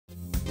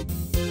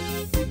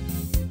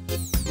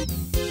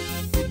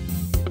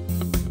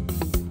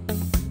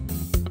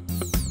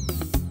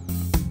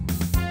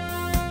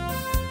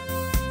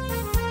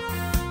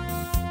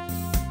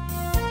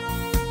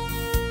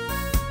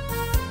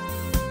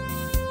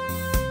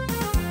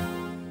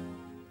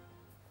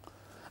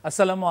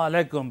আসসালামু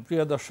আলাইকুম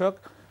প্রিয় দর্শক,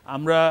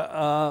 আমরা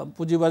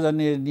পুঁজিবাজার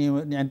নিয়ে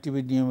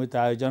এনটিভির নিয়মিত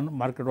আয়োজন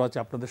মার্কেট ওয়াচে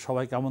আপনাদের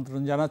সবাইকে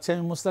আমন্ত্রণ জানাচ্ছি।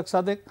 আমি মোস্তাক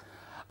সাদেক।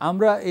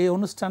 আমরা এই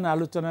অনুষ্ঠানে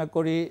আলোচনা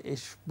করি এই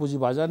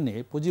পুঁজিবাজার নিয়ে,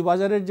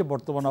 পুঁজিবাজারের যে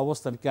বর্তমান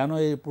অবস্থান, কেন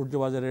এই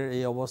পুঁজিবাজারের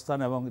এই অবস্থান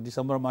এবং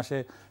ডিসেম্বর মাসে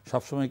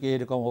সবসময় কি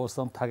এরকম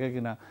অবস্থান থাকে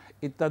কিনা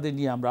ইত্যাদি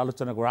নিয়ে আমরা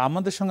আলোচনা করি।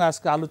 আমাদের সঙ্গে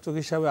আজকে আলোচক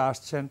হিসাবে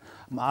আসছেন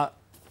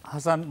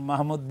হাসান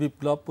মাহমুদ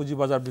বিপ্লব,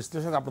 পুঁজিবাজার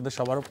বিশ্লেষক, আপনাদের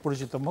সবার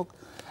পরিচিত মুখ।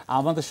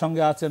 আমাদের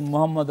সঙ্গে আছেন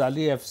Mohammad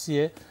Ali,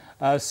 FCA,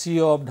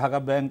 CEO of Dhaka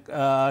bank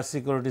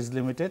securities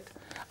limited.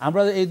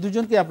 আমরা এই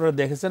দুজনকে আপনারা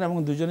দেখেছেন এবং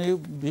দুজনেই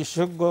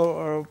বিশেষজ্ঞ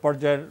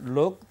পর্যায়ের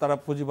লোক। তারা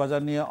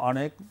পুঁজিবাজার নিয়ে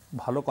অনেক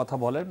ভালো কথা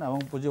বলেন এবং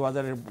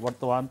পুঁজিবাজারের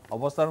বর্তমান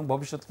অবস্থা এবং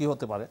ভবিষ্যৎ কী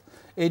হতে পারে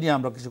এই নিয়ে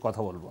আমরা কিছু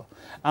কথা বলবো।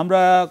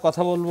 আমরা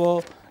কথা বলবো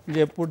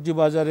যে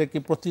পুঁজিবাজারে কি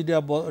প্রতিটা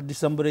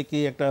ডিসেম্বরে কি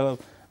একটা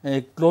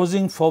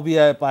ক্লোজিং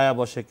ফোবিয়ায় পায়া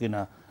বসে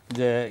কিনা,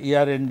 যে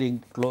ইয়ার এন্ডিং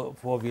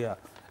ফোবিয়া,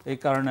 এই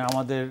কারণে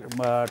আমাদের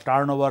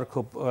টার্নওভার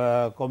খুব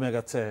কমে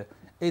গেছে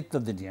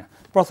ইত্যাদি নিয়ে।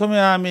 প্রথমে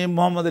আমি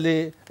মোহাম্মদ আলী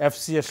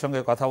এফসি এর সঙ্গে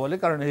কথা বলি,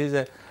 কারণ he is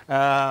a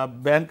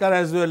banker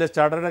as well as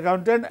chartered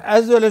accountant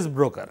as well as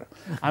broker.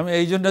 আমি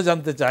এই জন্য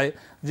জানতে চাই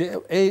যে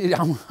এই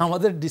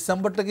আমাদের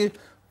ডিসেম্বরটা কি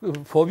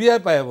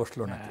ফোবিয়ায় পায়ে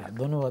বসলো না?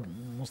 ধন্যবাদ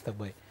মুস্তাক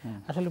ভাই।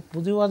 আসলে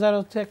পুঁজিবাজার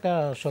হচ্ছে একটা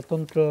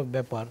স্বতন্ত্র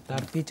ব্যাপার,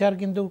 তার ফিচার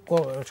কিন্তু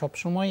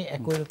সবসময়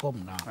একই রকম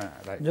না।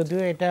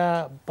 যদিও এটা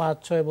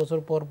 5-6 বছর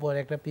পর পর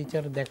একটা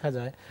ফিচার দেখা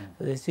যায়,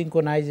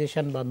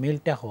 সিনক্রোনাইজেশন বা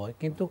মিলটা হয়,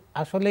 কিন্তু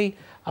আসলেই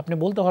আপনি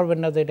বলতে পারবেন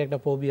না যে এটা একটা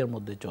ফোবিয়ার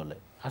মধ্যে চলে।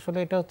 আসলে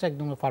এটা হচ্ছে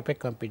একদম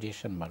পারফেক্ট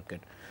কম্পিটিশন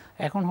মার্কেট।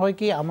 এখন হয়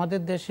কি,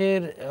 আমাদের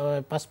দেশের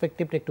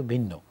পার্সপেক্টিভটা একটু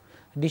ভিন্ন।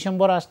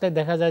 ডিসেম্বর আসলে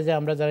দেখা যায় যে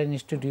আমরা যারা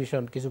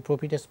ইনস্টিটিউশন কিছু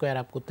প্রফিট স্কোয়ার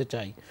আপ করতে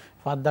চাই,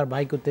 ফার্দার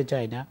বাই করতে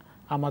চাই না,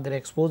 আমাদের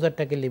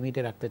এক্সপোজারটাকে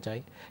লিমিটে রাখতে চাই,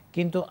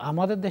 কিন্তু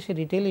আমাদের দেশে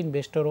রিটেল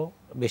ইনভেস্টরও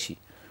বেশি।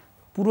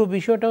 পুরো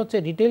বিষয়টা হচ্ছে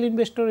রিটেল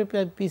ইনভেস্টরের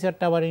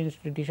পিসারটা আবার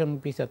ইনস্টিটিউশন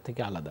পিসার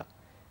থেকে আলাদা।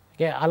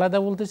 আলাদা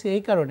বলতেছি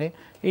এই কারণে,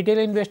 রিটেল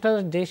ইনভেস্টর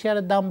যে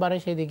শেয়ারের দাম বাড়ে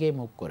সেদিকেই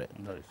মুভ করে,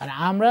 আর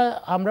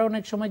আমরা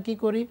অনেক সময় কি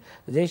করি,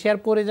 যে শেয়ার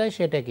পড়ে যায়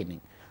সেটা কিনি।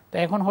 তো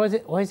এখন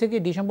হয়েছে কি,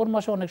 ডিসেম্বর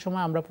মাসে অনেক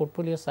সময় আমরা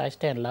পোর্টফোলিও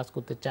সাইজটা এনলার্জ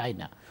করতে চাই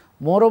না।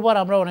 মোরওভার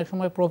আমরা অনেক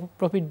সময়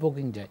প্রফিট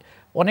বুকিং যাই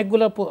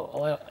অনেকগুলো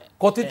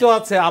কথিত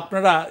আছে,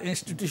 আপনারা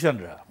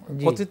ইনস্টিটিউশনরা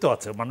কথিত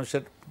আছে,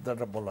 মানুষের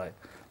দ্বারা বলা হয়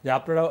যে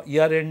আপনারা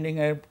ইয়ার এন্ডিং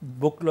এর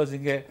বুক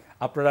ক্লোজিং এ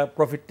আপনারা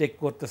প্রফিট টেক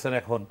করতেছেন।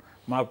 এখন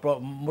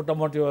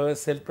মোটামুটিভাবে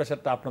সেল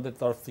প্রেশারটা আপনাদের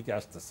তরফ থেকে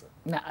আসতেছে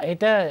না।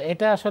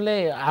 এটা আসলে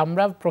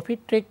আমরা প্রফিট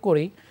ট্রেক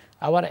করি,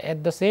 আবার অ্যাট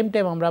দ্য সেম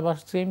টাইম আমরা আবার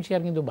সেম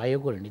শেয়ার কিন্তু বাইও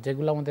করিনি,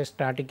 যেগুলো আমাদের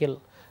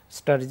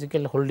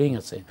স্ট্র্যাটেজিক্যাল হোল্ডিং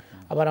আছে।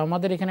 আবার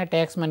আমাদের এখানে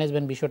ট্যাক্স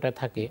ম্যানেজমেন্ট বিষয়টা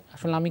থাকে।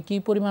 আসলে আমি কি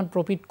পরিমাণ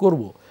প্রফিট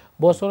করব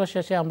বছরের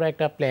শেষে আমরা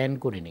একটা প্ল্যান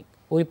করে নিই।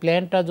 ওই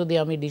প্ল্যানটা যদি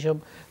আমি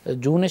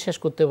জুনে শেষ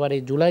করতে পারি,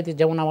 জুলাইতে,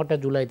 যেমন আমারটা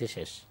জুলাইতে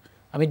শেষ,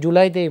 আমি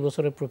জুলাইতে এই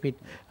বছরের প্রফিট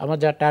আমার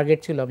যা টার্গেট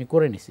ছিল আমি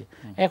করে নিছি।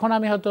 এখন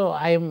আমি হয়তো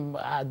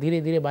ধীরে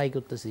ধীরে বাই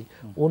করতেছি,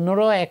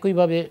 অন্যরাও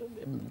একইভাবে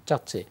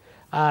চাচ্ছে।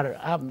 আর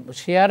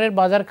শেয়ারের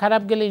বাজার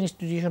খারাপ গেলে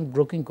ইনস্টিটিউশন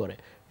ব্রোকিং করে,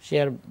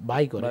 শেয়ার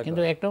বাই করে,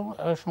 কিন্তু একটা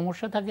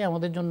সমস্যা থাকে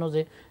আমাদের জন্য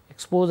যে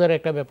এক্সপোজার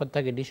একটা ব্যাপার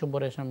থাকে।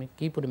 ডিসেম্বরে এসে আমি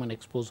কী পরিমাণ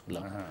এক্সপোজ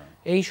হলাম,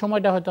 এই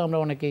সময়টা হয়তো আমরা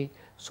অনেকেই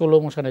সোলো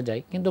মোশনে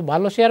যাই, কিন্তু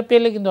ভালো শেয়ার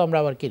পেলে কিন্তু আমরা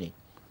আবার কিনি।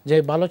 যে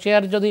ভালো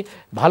শেয়ার যদি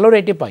ভালো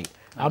রেটে পাই,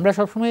 আমরা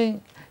সবসময়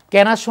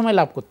কেনার সময়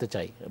লাভ করতে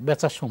চাই,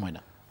 বেচার সময়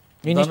না।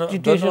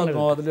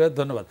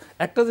 ধন্যবাদ।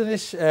 একটা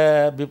জিনিস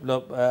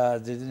বিপ্লব,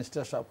 যে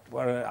জিনিসটা সব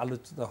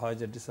আলোচিত হয়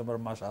যে ডিসেম্বর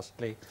মাস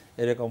আসলেই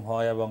এরকম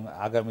হয় এবং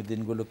আগামী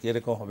দিনগুলো কি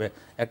এরকম হবে,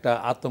 একটা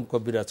আতঙ্ক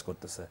বিরাজ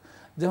করতেছে।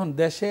 যেমন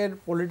দেশের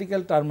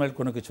পলিটিক্যাল টার্মাইল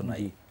কোনো কিছু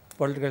নাই,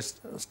 পলিটিক্যাল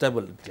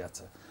স্টেবিলিটি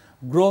আছে,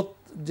 গ্রোথ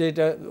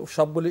যেটা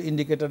সবগুলো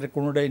ইন্ডিকেটারে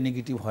কোনোটাই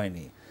নেগেটিভ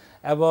হয়নি,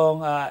 এবং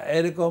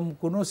এরকম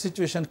কোনো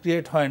সিচুয়েশন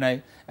ক্রিয়েট হয় নাই,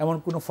 এমন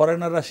কোনো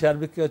ফরেনাররা শেয়ার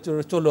বিক্রি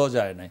চলেও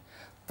যায় নাই।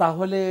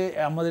 তাহলে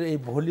আমাদের এই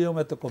ভলিউম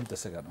এত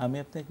কমতেছে কেন? আমি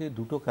আপনাকে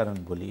দুটো কারণ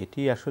বলি।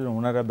 এটি আসলে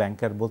ওনারা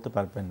ব্যাংকার বলতে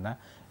পারবেন না।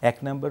 এক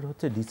নাম্বার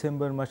হচ্ছে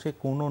ডিসেম্বর মাসে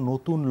কোনো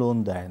নতুন লোন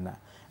দেয় না,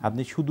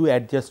 আপনি শুধু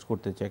অ্যাডজাস্ট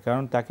করতে চাই,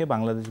 কারণ তাকে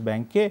বাংলাদেশ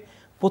ব্যাংকে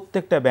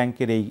প্রত্যেকটা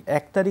ব্যাংকের এই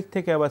 1 তারিখ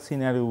থেকে আবার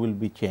সিনারিও উইল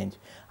বি চেঞ্জ।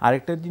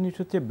 আরেকটা জিনিস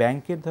হচ্ছে,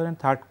 ব্যাংকের ধরেন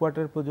 3rd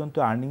কোয়ার্টার পর্যন্ত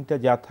আর্নিংটা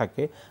যা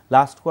থাকে,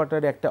 লাস্ট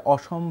কোয়ার্টারে একটা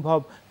অসম্ভব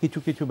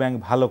কিছু ব্যাংক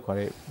ভালো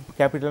করে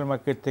ক্যাপিটাল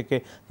মার্কেট থেকে,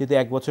 যেহেতু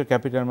 1 বছর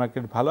ক্যাপিটাল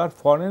মার্কেট ভালো। আর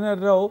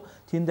ফরেনাররাও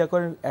চিন্তা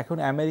করেন, এখন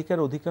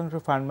আমেরিকার অধিকাংশ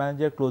ফান্ড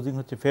ম্যানেজার ক্লোজিং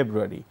হচ্ছে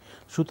ফেব্রুয়ারি,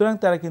 সুতরাং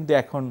তারা কিন্তু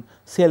এখন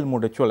সেল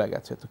মোডে চলে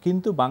গেছে। তো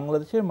কিন্তু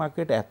বাংলাদেশের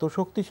মার্কেট এত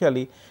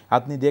শক্তিশালী,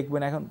 আপনি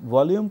দেখবেন এখন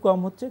ভলিউম কম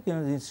হচ্ছে,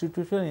 কিন্তু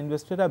ইনস্টিটিউশনাল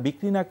ইনভেস্টররা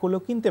বিক্রি না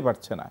করলেও কিনতে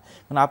পারছে না।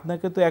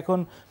 আপনাকে তো এখন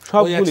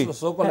সবগুলি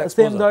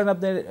সেম ধরেন,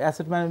 আপনার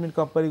অ্যাসেট ম্যানেজমেন্ট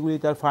কোম্পানিগুলি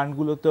তার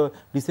ফান্ডগুলো তো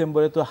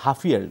ডিসেম্বরে তো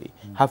হাফ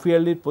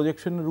ইয়ারলির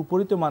প্রজেকশনের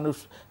উপরই তো মানুষ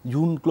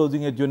জুন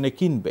ক্লোজিংয়ের জন্য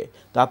কিনবে।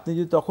 তো আপনি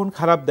যদি তখন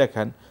খারাপ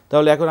দেখান,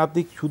 তাহলে এখন আপনি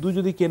শুধু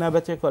যদি কেনা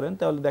বেচা করেন,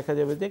 তাহলে দেখা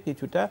যাবে যে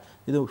কিছুটা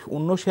যদি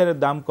অন্য শেয়ারের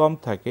দাম কম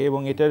থাকে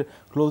এবং এটার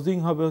ক্লোজিং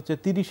হবে হচ্ছে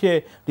 30শে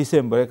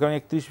ডিসেম্বর, কারণ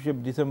 31শে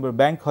ডিসেম্বর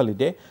ব্যাংক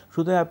হলিডে,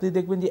 সুতরাং আপনি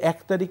দেখবেন যে 1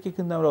 তারিখে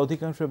কিন্তু আমরা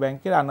অধিকাংশ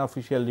ব্যাংকের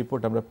আনঅফিসিয়াল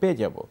রিপোর্ট আমরা পেয়ে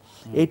যাব।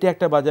 এইটা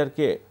একটা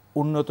বাজারকে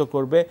উন্নত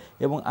করবে।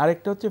 এবং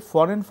আরেকটা হচ্ছে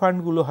ফরেন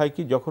ফান্ডগুলো হয়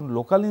কি যখন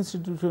লোকাল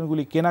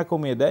ইনস্টিটিউশনগুলি কেনা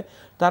কমিয়ে দেয়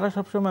তারা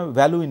সবসময়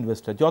ভ্যালু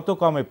ইনভেস্টার, যত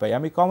কমে পাই,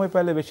 আমি কমে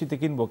পাইলে বেশিতে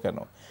কিনবো কেন,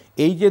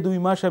 এই যে 2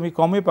 মাস আমি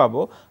কমে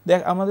পাবো,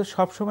 আমাদের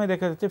সবসময়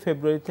দেখা যাচ্ছে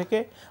ফেব্রুয়ারি থেকে।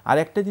 আর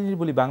একটা জিনিস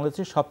বলি,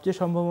 বাংলাদেশের সবচেয়ে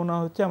সম্ভাবনা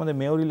হচ্ছে আমাদের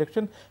মেয়র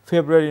ইলেকশন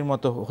ফেব্রুয়ারির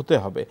মতো হতে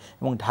হবে,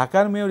 এবং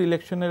ঢাকার মেয়র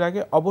ইলেকশনের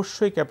আগে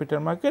অবশ্যই ক্যাপিটাল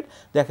মার্কেট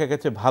দেখা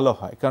গেছে ভালো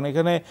হয়, কারণ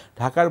এখানে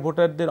ঢাকার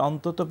ভোটারদের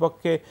অন্তত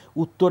পক্ষে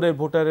উত্তরের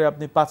ভোটারের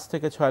আপনি 5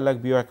 থেকে 6 লাখ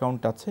বিও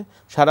অ্যাকাউন্ট আছে,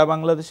 সারা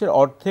বাংলাদেশের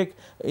অর্ধেক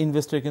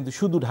ইনভেস্টর কিন্তু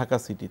শুধু ঢাকা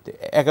সিটিতে,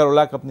 11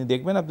 লাখ আপনি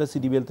দেখবেন আপনার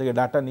সিডিবিএল থেকে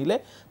ডাটা নিলে।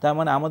 তার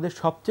মানে আমাদের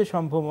সবচেয়ে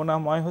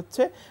সম্ভাবনাময়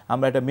হচ্ছে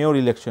আমরা একটা মেয়র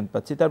ইলেকশন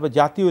পাচ্ছি, তারপর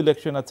জাতীয়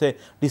ইলেকশন আছে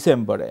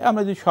ডিসেম্বরে,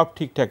 আমরা যদি সব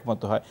ঠিকঠাক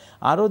মতো হয়।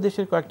 আরও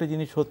দেশের কয়েকটা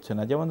জিনিস হচ্ছে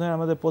না, যেমন ধরেন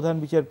আমাদের প্রধান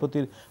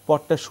বিচারপতির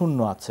পদটা শূন্য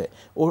আছে,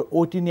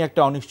 ওইটি নিয়ে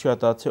একটা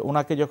অনিশ্চয়তা আছে,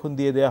 ওনাকে যখন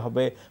দিয়ে দেওয়া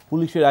হবে,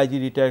 পুলিশের আইজি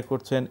রিটায়ার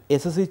করছেন,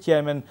 এসএসসি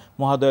চেয়ারম্যান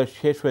মহোদয়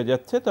শেষ হয়ে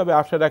যাচ্ছে, তবে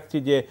আশা রাখছি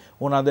যে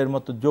ওনাদের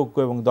মতো যোগ্য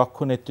এবং দক্ষ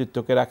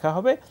নেতৃত্বকে রাখা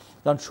হবে,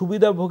 কারণ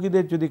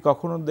সুবিধাভোগীদের যদি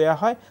কখনো দেয়া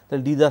হয়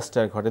তাহলে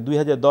ডিজাস্টার ঘটে।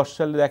 2010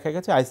 সালে দেখা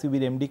গেছে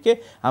আইসিবির এমডিকে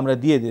আমরা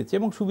দিয়ে দিয়েছি,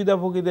 এবং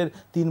সুবিধাভোগীদের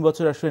 3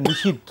 বছর আসলে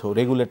নিষিদ্ধ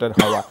রেগুলেটর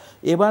হওয়া।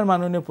 এবার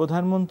মাননীয়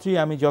প্রধানমন্ত্রী,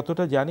 আমি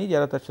যতটা জানি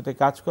যারা তার সাথে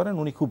কাজ করেন,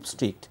 উনি খুব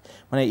স্ট্রিক্ট,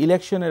 মানে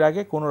ইলেকশনের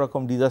আগে কোনো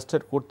রকম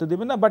ডিজাস্টার করতে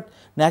দেবে না। বাট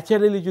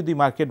ন্যাচারালি যদি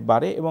মার্কেট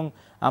বাড়ে, এবং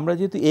আমরা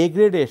যেহেতু এ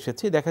গ্রেডে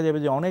এসেছি, দেখা যাবে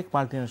যে অনেক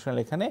মাল্টিন্যাশনাল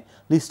এখানে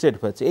লিস্টেড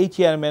হয়েছে, এই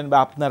চেয়ারম্যান বা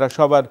আপনারা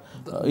সবার।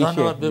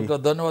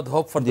 ধন্যবাদ।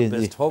 Hope for the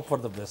best, hope for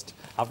the best.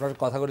 আপনার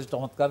কথাগুলি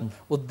চমৎকার,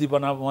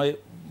 উদ্দীপনাময়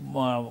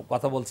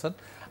কথা বলছেন।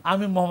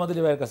 আমি মোহাম্মদ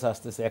আলী ভাইয়ের কাছে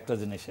আসতেছি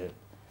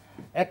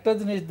একটা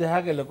জিনিস দেখা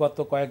গেল গত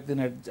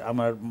কয়েকদিনের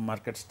আমার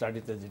মার্কেট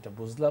স্টাডিতে যেটা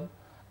বুঝলাম,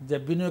 যে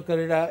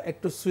বিনিয়োগকারীরা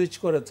একটু সুইচ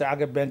করেছে,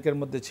 আগে ব্যাংকের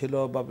মধ্যে ছিল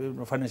বা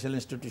ফাইন্যান্সিয়াল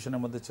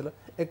ইনস্টিটিউশনের মধ্যে ছিল,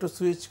 একটু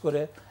সুইচ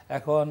করে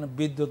এখন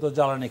বিদ্যুৎ ও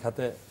জ্বালানি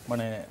খাতে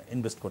মানে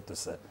ইনভেস্ট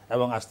করতেছে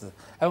এবং আসতেছে,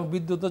 এবং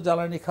বিদ্যুৎ ও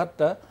জ্বালানি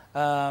খাতটা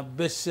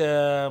বেশ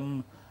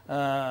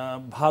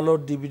ভালো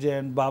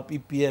ডিভিডেন্ড বা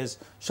ইপিএস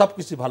সব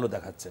কিছু ভালো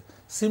দেখাচ্ছে।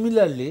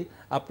 সিমিলারলি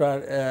আপনার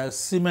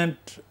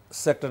সিমেন্ট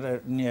সেক্টর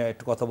নিয়ে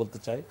একটু কথা বলতে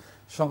চাই,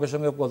 সঙ্গে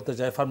সঙ্গে বলতে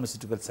চাই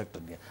ফার্মাসিউটিক্যাল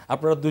সেক্টর নিয়ে।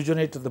 আপনারা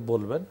দুজনেই এটাতে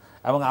বলবেন,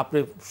 এবং আপনি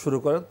শুরু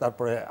করেন,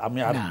 তারপরে আমি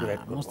আর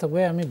মোস্তাক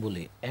ভাই আমি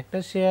বলি, একটা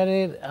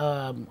শেয়ারের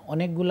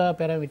অনেকগুলা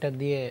প্যারামিটার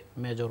দিয়ে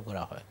মেজর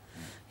করা হয়।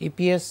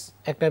 ইপিএস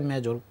একটা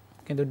মেজর,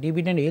 কিন্তু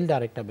ডিভিডেন্ড ইল্ড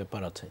আরেকটা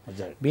ব্যাপার আছে।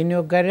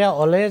 বিনিয়োগকারীরা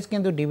অলওয়েজ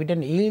কিন্তু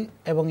ডিভিডেন্ড ইল্ড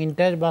এবং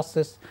ইন্টারেস্ট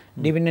ভার্সেস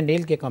ডিভিডেন্ড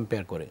ইল্ডকে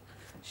কম্পেয়ার করে।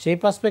 সেই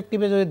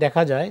পার্সপেক্টিভে যদি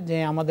দেখা যায় যে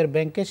আমাদের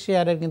ব্যাংকের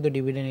শেয়ারের কিন্তু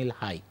dividend yield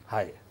high,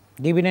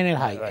 dividend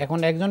yield high. এখন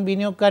একজন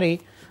বিনিয়োগকারী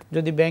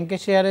যদি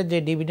ব্যাংকের শেয়ারে যে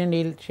ডিভিডেন্ড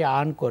ইল্ড সে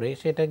আর্ন করে,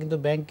 সেটা কিন্তু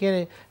ব্যাংকের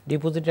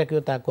ডিপোজিটটা কেউ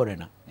তা করে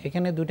না।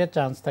 এখানে দুইটা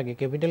চান্স থাকে,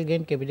 capital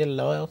gain, capital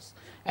loss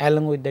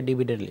along with the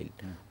dividend yield.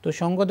 তো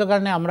সঙ্গত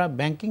কারণে আমরা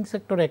ব্যাংকিং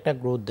সেক্টরে একটা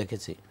গ্রোথ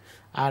দেখেছি।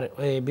 আর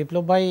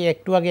বিপ্লব ভাই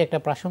একটু আগে একটা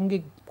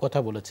প্রাসঙ্গিক কথা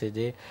বলেছে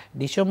যে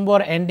ডিসেম্বর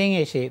এন্ডিংয়ে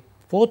এসে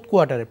 4th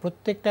কোয়ার্টারে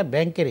প্রত্যেকটা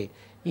ব্যাংকেরই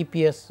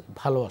ইপিএস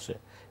ভালো আসে।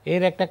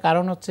 এর একটা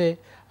কারণ হচ্ছে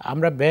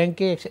আমরা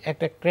ব্যাংকে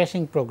একটা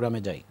ক্র্যাশিং প্রোগ্রামে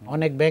যাই,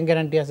 অনেক ব্যাংক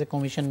গ্যারান্টি আছে,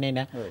 কমিশন নেই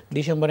না,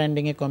 ডিসেম্বর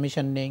এন্ডিংয়ে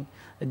কমিশন নেই,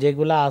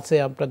 যেগুলো আছে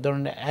আপনার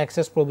ধরুন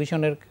অ্যাক্সেস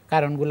প্রভিশনের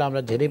কারণগুলো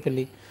আমরা ঝেড়ে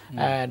ফেলি।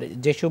 আর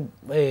যেসব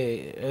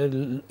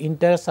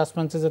ইন্টারেস্ট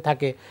সাসপেন্সে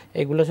থাকে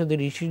এগুলো শুধু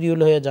রিশিডিউল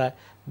হয়ে যায়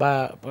বা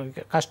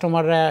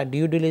কাস্টমাররা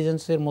ডিউ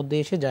ডিলিজেন্সের মধ্যে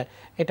এসে যায়,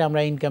 এটা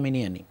আমরা ইনকামে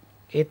নিয়ে নিই।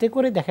 এতে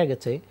করে দেখা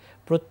গেছে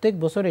প্রত্যেক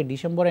বছরে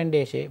ডিসেম্বর এন্ডে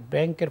এসে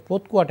ব্যাংকের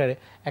 4th কোয়ার্টারে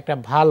একটা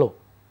ভালো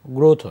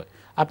গ্রোথ হয়।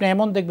 আপনি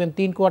এমন দেখবেন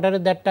 3 কোয়ার্টারে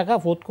 1.5 টাকা,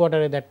 4th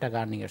কোয়ার্টারে 1.5 টাকা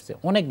আর্নিং আসছে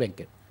অনেক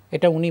ব্যাংকের,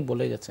 এটা উনি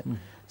বলে গেছেন।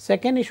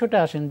 সেকেন্ড ইস্যুটা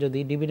আসেন, যদি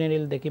ডিভিডেন্ড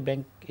ইল্ড দেখি,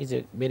 bank is a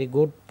very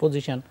good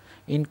position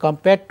in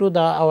compare to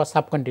the our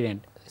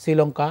subcontinent,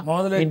 Sri Lanka,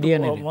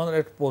 Indian.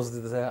 একটু পোস্ট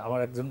দিতে চাই, আমার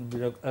একজন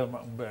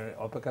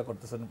অপেক্ষা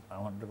করতেছেন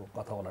আমার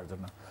কথা বলার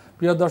জন্য।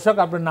 প্রিয় দর্শক,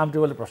 আপনার নামটি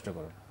বলে প্রশ্ন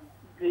করুন।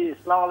 জি,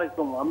 আসসালামু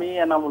আলাইকুম, আমি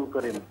এনামুল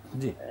করিম।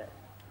 জি,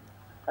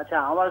 আচ্ছা,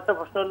 আমার একটা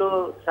প্রশ্ন হলো,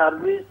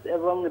 সার্ভিস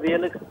এবং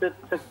রিয়েল এস্টেট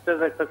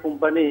সেক্টরের একটা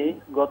কোম্পানি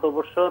গত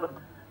বছর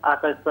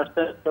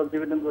 28% স্টক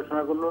ডিভিডেন্ড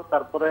ঘোষণা করলো,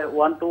 তারপরে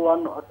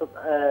 1-to-1 অর্থাৎ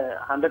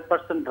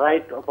 100%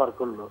 রাইট অফার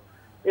করলো,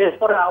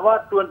 এরপরে আবার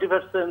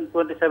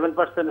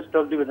 27%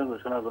 স্টক ডিভিডেন্ড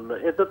ঘোষণা করলো।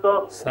 এতে তো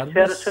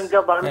শেয়ারের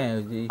সংখ্যা বাড়বে।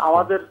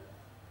 আমাদের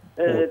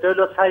এটা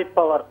হলো সাইপ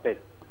পাওয়ার টেক,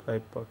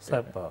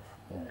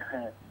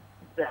 হ্যাঁ,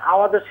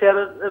 আমাদের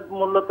শেয়ারের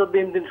মূল্য তো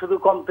দিন দিন শুধু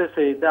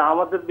কমতেছে,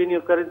 আমাদের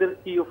বিনিয়োগকারীদের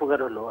কি উপকার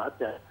হলো?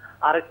 আচ্ছা,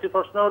 আরেকটি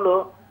প্রশ্ন হলো,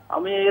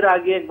 আমি এর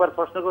আগে একবার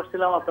প্রশ্ন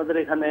করছিলাম আপনাদের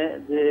এখানে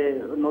যে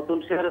নতুন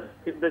শেয়ার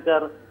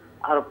ব্রেকার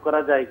আরোপ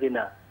করা যায়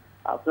কিনা,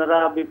 আপনারা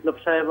বিপ্লব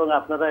সাহেব এবং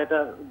আপনারা এটা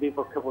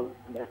বিপক্ষে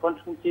বলছেন। এখন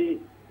শুনছি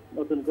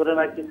নতুন করে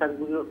নাকি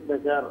সার্কিট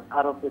ব্রেকার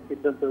আরোপের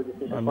সিদ্ধান্ত হয়েছে।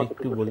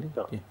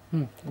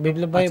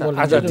 বিপ্লব ভাই বলেন।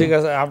 আচ্ছা, ঠিক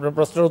আছে, আপনার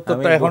প্রশ্নের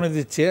উত্তরটা এখনই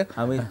দিচ্ছি।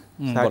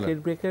 সার্কিট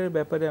ব্রেকারের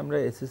ব্যাপারে আমরা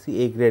এসএসসি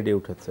এ গ্রেডে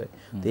উঠেছে।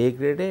 তো এ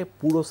গ্রেডে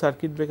পুরো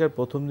সার্কিট ব্রেকার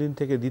প্রথম দিন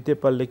থেকে দিতে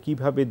পারলে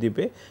কিভাবে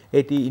দিবে,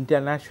 এটি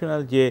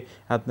ইন্টারন্যাশনাল যে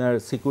আপনার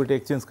সিকিউরিটি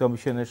এক্সচেঞ্জ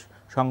কমিশনের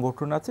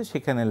সংগঠন আছে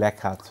সেখানে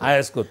লেখা আছে,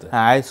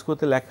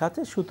 আইএসকোতে লেখা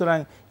আছে। সুতরাং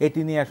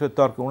এটি নিয়ে আসলে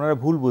তর্ক, ওনারা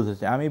ভুল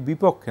বুঝেছে। আমি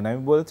বিপক্ষে না,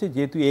 আমি বলেছি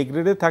যেহেতু এ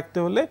গ্রেডে থাকতে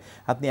হলে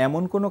আপনি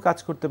এমন কোনো কাজ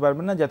করতে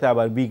পারবেন না যাতে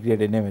আবার বি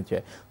গ্রেডে নেমে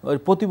যায়, ওই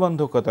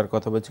প্রতিবন্ধকতার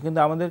কথা বলছি। কিন্তু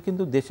আমাদের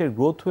কিন্তু দেশের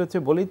গ্রোথ হয়েছে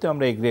বলেই তো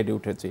আমরা এ গ্রেডে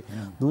উঠেছি।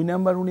 2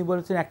 নাম্বার উনি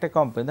বলেছেন একটা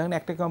কোম্পানি, দেখেন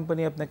একটা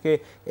কোম্পানি আপনাকে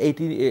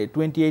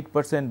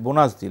 28%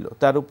 বোনাস দিল,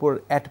 তার উপর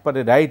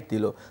অ্যাটপারে রাইট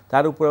দিল,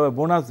 তার উপর আবার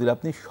বোনাস দিল,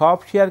 আপনি সব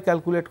শেয়ার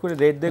ক্যালকুলেট করে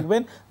রেট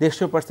দেখবেন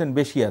 150%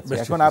 বেশি আছে।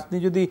 এখন আপনি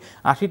যদি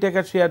 80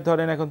 টাকার শেয়ার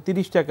ধরেন, এখন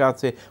 30 টাকা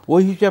আছে,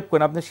 ওই হিসাব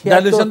করেন আপনার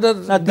শেয়ার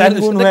 3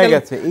 গুণ হয়ে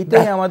গেছে।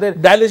 এইটাই আমাদের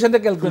ডাইলুশনটা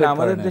ক্যালকুলেট,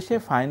 আমাদের দেশে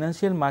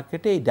ফাইন্যান্সিয়াল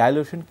মার্কেটে এই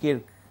ডাইলুশন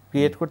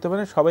ক্রিয়েট করতে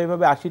পারেন। সবাই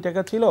ভাবে 80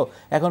 টাকা ছিল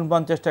এখন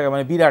 50 টাকা,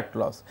 মানে বিরাট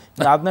লস।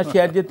 আপনার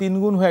শেয়ার যে 3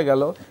 গুণ হয়ে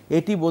গেল,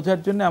 এটি বোঝার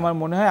জন্য আমার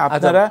মনে হয়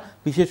আপনারা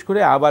বিশেষ করে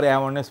আবার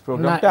অ্যাওয়ারনেস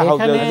প্রোগ্রামটা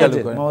চালু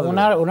করেন।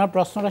 ওনার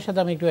প্রশ্নটার সাথে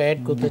আমি একটু অ্যাড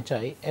করতে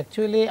চাই।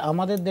 অ্যাকচুয়ালি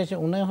আমাদের দেশে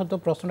উনি হয়তো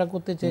প্রশ্নটা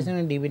করতে চেয়েছেন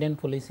ডিভিডেন্ড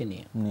পলিসি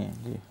নিয়ে।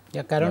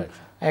 কারণ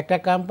একটা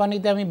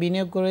কোম্পানিতে আমি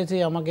বিনিয়োগ করেছি,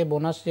 আমাকে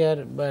বোনাস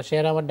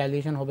শেয়ার আমার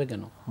ডাইলিউশন হবে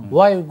কেন?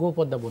 Why go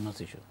for the bonus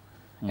issue?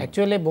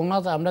 Actually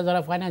bonus আমরা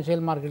যারা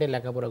ফাইন্যান্সিয়াল মার্কেটে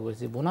লেখাপড়া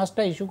করেছি,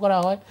 বোনাসটা ইস্যু করা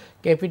হয়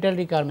ক্যাপিটাল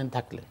রিকোয়ারমেন্ট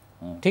থাকলে,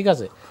 ঠিক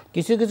আছে।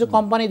 কিছু কিছু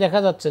কোম্পানি দেখা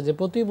যাচ্ছে যে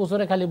প্রতি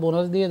বছরে খালি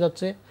বোনাস দিয়ে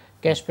যাচ্ছে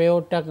ক্যাশ পে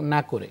আউটটা না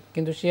করে,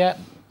 কিন্তু শেয়ার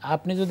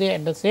আপনি যদি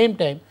অ্যাট দ্য সেম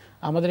টাইম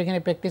আমাদের এখানে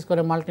প্র্যাকটিস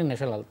করে মাল্টি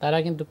ন্যাশনাল, তারা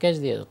কিন্তু ক্যাশ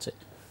দিয়ে যাচ্ছে,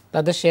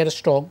 তাদের শেয়ার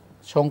স্ট্রং,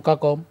 সংখ্যা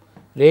কম,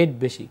 রেট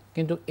বেশি,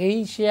 কিন্তু এই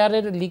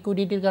শেয়ারের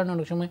লিকুইডিটির কারণে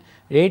অনেক সময়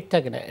রেট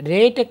থাকে না।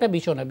 রেট একটা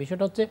বিষয় না,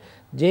 বিষয়টা হচ্ছে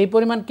যেই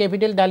পরিমাণ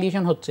ক্যাপিটাল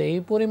ডাইলিউশন হচ্ছে, এই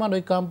পরিমাণ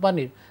ওই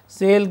কোম্পানির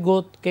cell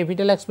growth,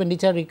 capital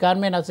expenditure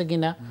requirement আছে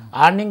কিনা,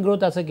 আর্নিং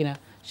গ্রোথ আছে কিনা,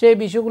 সেই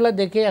বিষয়গুলো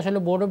দেখে আসলে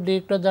বোর্ড অফ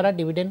ডিরেক্টর যারা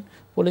ডিভিডেন্ড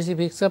পলিসি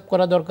ফিক্স আপ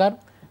করা দরকার।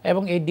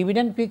 এবং এই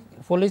ডিভিডেন্ড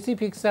পলিসি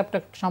ফিক্স আপটা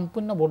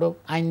সম্পূর্ণ বোর্ড অফ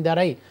আইন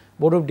দ্বারাই,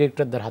 বোর্ড অফ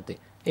ডিরেক্টরদের হাতে।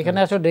 এখানে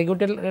আসলে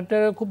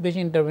রেগুলেটরের খুব বেশি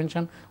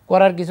ইন্টারভেনশন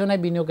করার কিছু নাই,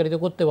 বিনিয়োগকারী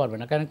করতে পারবে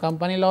না। কারণ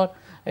কোম্পানি ল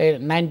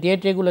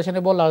 98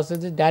 রেগুলেশনে বলা আছে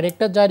যে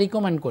ডাইরেক্টর যা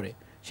রিকমেন্ড করে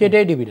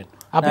সেটাই ডিভিডেন্ড,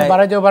 আপনি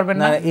বাড়াতেও পারবেন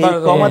না,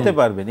 কমাতে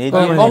পারবেন,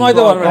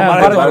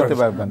 কমাতে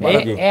পারবেন।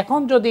 এখন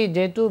যদি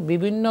যেহেতু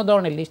বিভিন্ন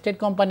ধরনের লিস্টেড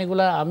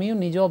কোম্পানিগুলো আমিও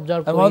নিজে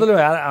অবজার্ভ করি।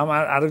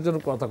 আমার আরেকজন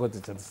কথা কইতে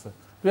চাইছে,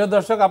 প্রিয়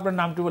দর্শক আপনার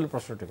নামটি বলে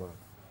প্রশ্নটি করুন।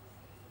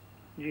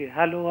 জি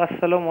হ্যালো,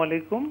 আসসালামু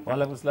আলাইকুম।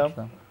 ওয়ালাইকুম আসসালাম।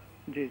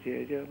 জি জি,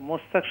 এই যে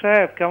মোস্তাক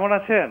সাহেব কেমন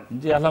আছেন?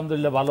 জি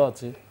আলহামদুলিল্লাহ ভালো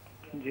আছি।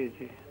 জি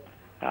জি,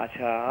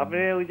 আচ্ছা, আপনি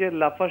ওই যে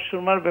লাফার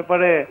সুরমার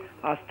ব্যাপারে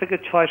আজ থেকে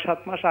 6-7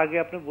 মাস আগে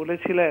আপনি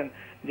বলেছিলেন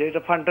যে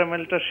এটা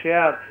ফান্ডামেন্টাল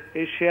শেয়ার,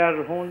 এই শেয়ার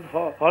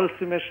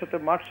হলসিমের সাথে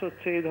মার্চ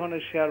হচ্ছে, এই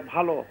ধরনের শেয়ার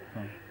ভালো।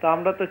 তা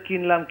আমরা তো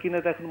কিনলাম, কিনে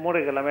তো এখন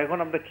মরে গেলাম, এখন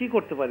আমরা কি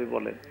করতে পারি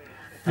বলেন?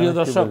 প্রিয়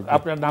দর্শক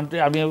আপনার নামটি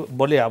আমি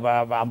বলি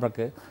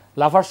আপনাকে,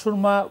 লাফার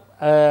সুরমা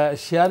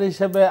শেয়ার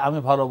হিসেবে আমি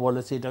ভালো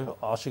বলেছি, এটা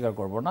অস্বীকার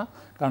করব না।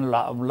 কারণ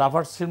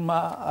লাফার সুরমা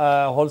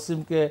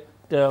হোলসিমকে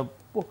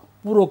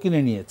পুরো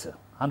কিনে নিয়েছে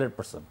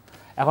 100%।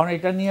 এখন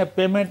এটা নিয়ে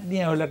পেমেন্ট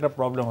নিয়ে হলে একটা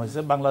প্রবলেম হয়েছে,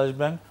 বাংলাদেশ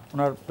ব্যাংক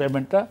ওনার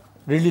পেমেন্টটা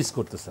রিলিজ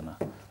করতেছে না।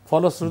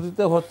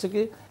 ফলশ্রুতিতে হচ্ছে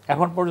কি,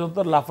 এখন পর্যন্ত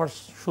লাফার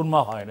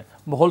সুরমা হয়নি,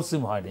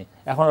 হোলসিম হয়নি,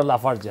 এখনও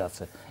লাফার যে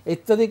আছে,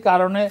 ইত্যাদি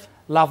কারণে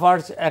লাফার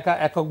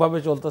এককভাবে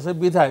চলতেছে,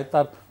 বিধায়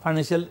তার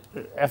ফাইন্যান্সিয়াল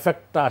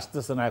এফেক্টটা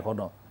আসতেছে না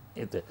এখনও।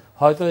 এতে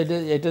হয়তো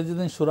এটা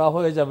যেদিন সুরা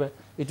হয়ে যাবে,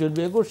 it will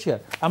B a good share.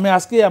 আমি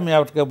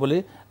আপনাকে বলি,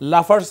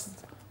 লাফার্স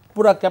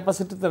পুরা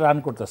ক্যাপাসিটিতে রান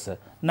করতেছে,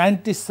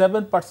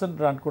 97%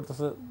 রান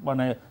করতেছে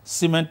মানে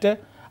সিমেন্টে,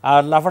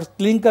 আর লাফার্স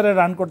ক্লিংকারে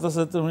রান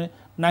করতেছে তুমি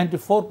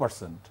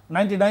 94%,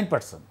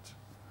 99%।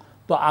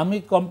 তো আমি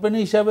কোম্পানি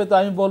হিসাবে তো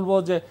আমি বলবো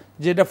যে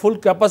যেটা ফুল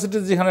ক্যাপাসিটি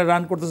যেখানে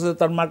রান করতেছে,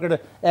 তার মার্কেটে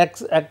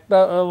একটা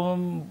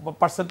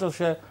পার্সেন্টও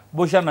সে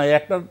বসে নাই,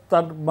 একটা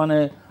তার মানে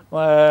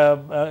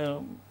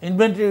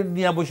ইনভেন্টরি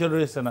নিয়ে বসে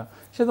রয়েছে না,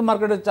 সে তো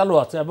মার্কেটে চালু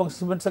আছে, এবং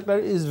cement sector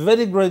is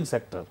very growing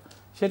sector.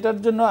 সেটার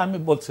জন্য আমি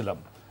বলছিলাম।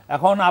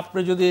 এখন আপনি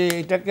যদি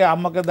এটাকে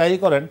আমাকে দায়ী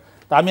করেন,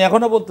 তা আমি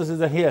এখনও বলতেছি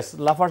যে ইয়েস,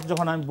 লাফার্স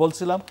যখন আমি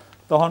বলছিলাম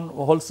তখন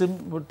হোলসিম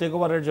টেক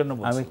ওভারের জন্য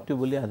আমি একটু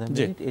বলি আধা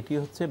মিনিট। এটি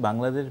হচ্ছে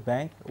বাংলাদেশ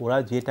ব্যাংক, ওরা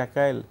যে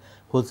টাকায়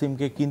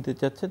হোলসিমকে কিনতে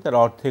চাচ্ছে তার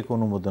অর্ধেক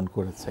অনুমোদন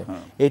করেছে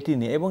এটি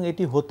নিয়ে, এবং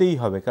এটি হতেই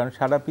হবে, কারণ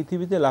সারা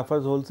পৃথিবীতে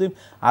লাফার্জ হোলসিম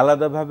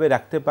আলাদাভাবে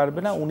রাখতে পারবে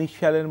না, 19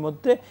 সালের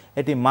মধ্যে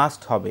এটি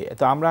মাস্ট হবে।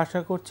 তো আমরা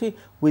আশা করছি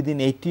উইদিন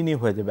 18ই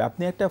হয়ে যাবে।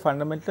 আপনি একটা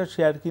ফান্ডামেন্টাল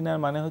শেয়ার কেনার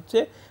মানে হচ্ছে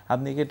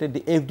আপনি এটা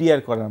এফডিআর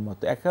করার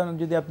মতো। এখন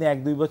যদি আপনি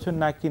 1-2 বছর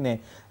না কিনে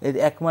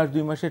 1 মাস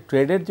 2 মাসের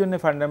ট্রেডের জন্য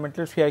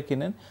ফান্ডামেন্টাল শেয়ার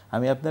কিনেন,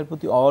 আমি আপনার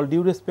প্রতি অল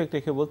ডিউ রেসপেক্ট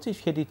রেখে বলছি,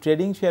 সেটি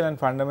trading share and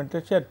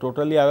fundamental share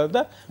totally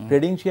আলাদা।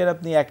 ট্রেডিং শেয়ার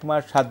আপনি 1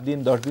 মাস 7 দিন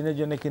 10 দিনের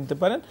জন্য কিনতে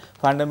পারেন,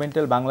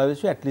 ফান্ডামেন্টাল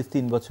বাংলাদেশে অ্যাটলিস্ট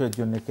 3 বছরের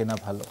জন্য কেনা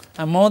ভালো।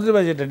 মোহাম্মদ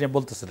ভাই যেটা নিয়ে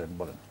বলতেছিলেন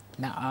বলেন।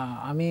 না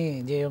আমি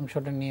যে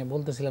অংশটা নিয়ে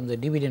বলতেছিলাম যে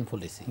ডিভিডেন্ড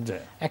পলিসি,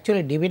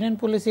 অ্যাকচুয়ালি ডিভিডেন্ড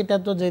পলিসিটা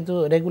তো যেহেতু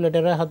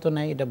রেগুলেটরের হাতে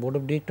নাই, এটা বোর্ড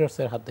অফ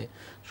ডিরেক্টরসের হাতে,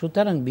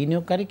 সুতরাং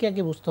বিনিয়োগকারীকে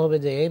আগে বুঝতে হবে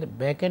যে এর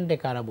ব্যাক এন্ডে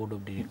কারা বোর্ড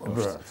অফ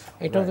ডিরেক্টরস।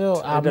 এটা তো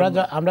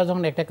আমরা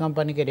যখন একটা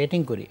কোম্পানিকে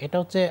রেটিং করি, এটা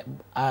হচ্ছে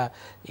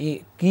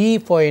কি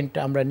পয়েন্ট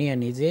আমরা নিয়ে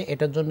নিই যে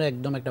এটার জন্য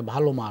একদম একটা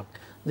ভালো মার্ক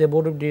যে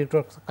বোর্ড অফ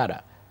ডিরেক্টরস কারা,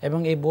 এবং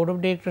এই বোর্ড অফ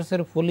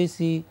ডিরেক্টরসের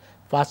পলিসি,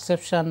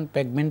 পারসেপশন,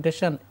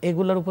 পেগমেন্টেশন,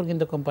 এগুলোর উপর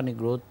কিন্তু কোম্পানি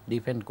গ্রোথ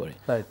ডিপেন্ড করে।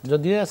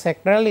 যদিও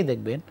সেক্টরালি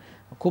দেখবেন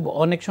খুব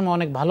অনেক সময়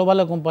অনেক ভালো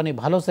ভালো কোম্পানি,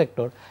 ভালো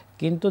সেক্টর,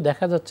 কিন্তু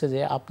দেখা যাচ্ছে যে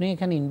আপনি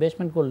এখানে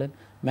ইনভেস্টমেন্ট করলেন,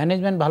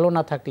 ম্যানেজমেন্ট ভালো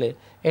না থাকলে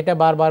এটা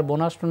বারবার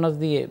বোনাস টোনাস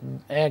দিয়ে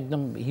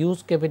একদম হিউজ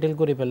ক্যাপিটাল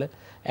করে ফেলে,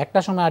 একটা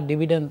সময় আর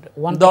ডিভিডেন্ড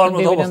 1%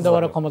 ডিভিডেন্ড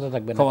দেওয়ার ক্ষমতা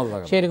থাকবে না।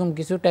 সেরকম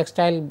কিছু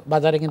টেক্সটাইল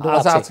বাজারে কিন্তু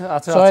আছে,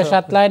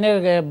 6-7 লাইনের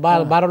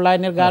 12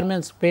 লাইনের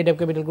গার্মেন্টস পেড আপ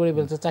ক্যাপিটাল করে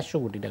ফেলছে 400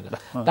 কোটি টাকা,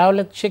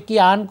 তাহলে সে কি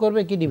আর্ন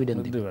করবে, কি ডিভিডেন্ড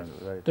দিবে?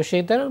 তো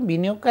সেই তার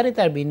বিনিয়োগকারী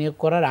তার বিনিয়োগ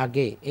করার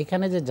আগে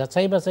এখানে যে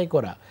যাচাই বাছাই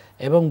করা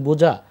এবং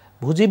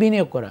বুঝি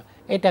বিনিয়োগ করা,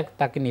 এটা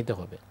তাকে নিতে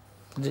হবে।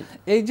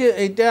 এই যে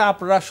এইটা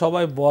আপনারা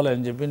সবাই বলেন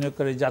যে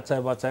বিনিয়োগকারী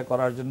যাচাই বাছাই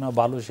করার জন্য,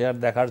 ভালো শেয়ার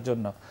দেখার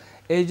জন্য,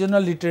 এই জন্য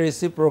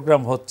লিটারেসি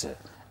প্রোগ্রাম হচ্ছে।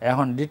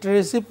 এখন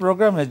লিটারেসি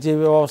প্রোগ্রামে যে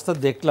ব্যবস্থা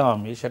দেখলাম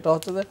আমি, সেটা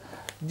হচ্ছে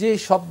যে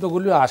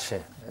শব্দগুলো আসে,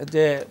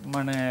 যে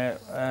মানে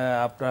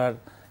আপনার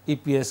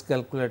ইপিএস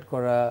ক্যালকুলেট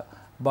করা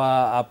বা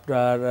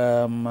আপনার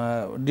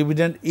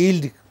ডিভিডেন্ড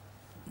ইল্ড,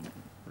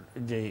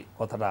 যেই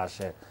কথাটা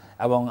আসে,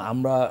 এবং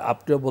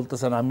আপনিও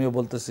বলতেছেন, আমিও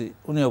বলতেছি,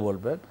 উনিও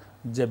বলবেন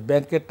যে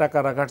ব্যাংকের টাকা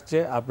রাখার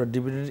চেয়ে আপনার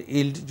ডিভিডেন্ড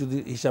ইল্ড যদি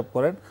হিসাব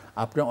করেন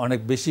আপনি অনেক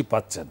বেশি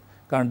পাচ্ছেন,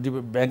 কারণ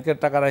ব্যাংকের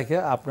টাকা রেখে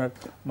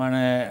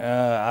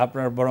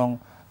আপনার বরং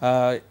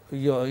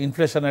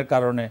ইনফ্লেশনের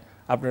কারণে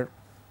আপনার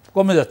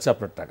কমে যাচ্ছে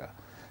আপনার টাকা,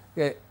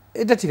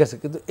 এটা ঠিক আছে।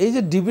 কিন্তু এই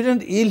যে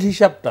ডিভিডেন্ড ইল্ড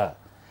হিসাবটা,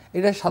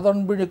 এটা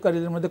সাধারণ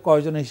বিনিয়োগকারীদের মধ্যে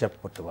কয়জনে হিসাব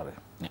করতে পারে?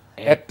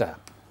 একটা।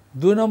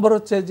 2 নম্বর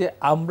হচ্ছে যে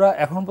আমরা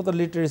এখন পর্যন্ত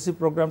লিটারেসি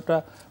প্রোগ্রামটা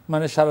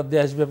সারা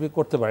দেশব্যাপী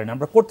করতে পারি না,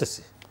 আমরা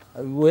করতেছি,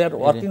 we are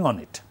working on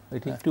it.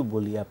 এটা একটু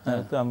বলি,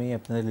 আপনারা তো, আমি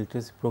আপনাদের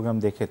লিটারেসি প্রোগ্রাম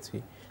দেখেছি,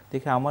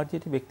 দেখে আমার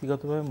যেটি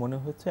ব্যক্তিগতভাবে মনে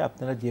হচ্ছে,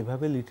 আপনারা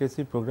যেভাবে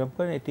লিটারেসি প্রোগ্রাম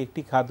করেন, এটি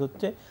একটি খাত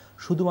হচ্ছে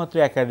শুধুমাত্র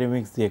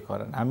একাডেমিক্স দিয়ে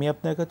করেন। আমি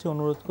আপনার কাছে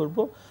অনুরোধ করব,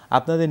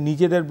 আপনাদের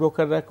নিজেদের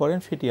ব্রোকাররা করেন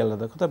সেটি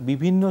আলাদা কথা,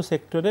 বিভিন্ন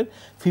সেক্টরের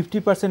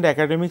 50%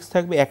 একাডেমিক্স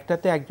থাকবে,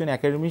 একটাতে একজন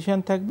একাডেমিশিয়ান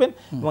থাকবেন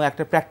এবং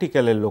একটা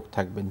প্র্যাকটিক্যালের লোক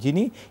থাকবেন,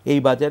 যিনি এই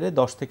বাজারে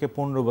 10 থেকে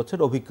 15 বছর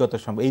অভিজ্ঞতা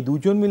সম্ভব। এই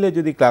দুজন মিলে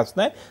যদি ক্লাস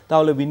নেয়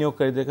তাহলে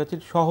বিনিয়োগকারীদের কাছে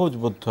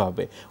সহজবোধ্য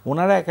হবে।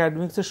 ওনারা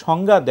একাডেমিক্সের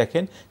সংজ্ঞা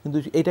দেখেন, কিন্তু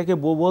এটাকে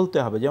বলতে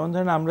হবে। যেমন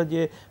ধরেন আমরা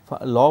যে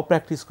ল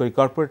প্র্যাকটিস করি,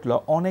 কর্পোরেট ল,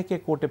 অনেকে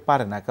কোর্টে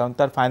পারে না, কারণ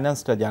তার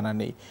ফাইন্যান্সটা জানা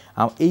নেই।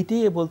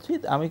 এইটাই বলছি,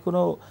 আমি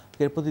কোনো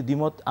এর প্রতি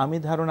দ্বিমত, আমি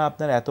ধারণা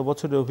আপনার এত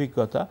বছরের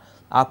অভিজ্ঞতা,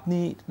 আপনি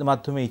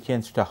মাধ্যমে এই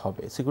চেঞ্জটা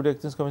হবে। সিকিউরিটি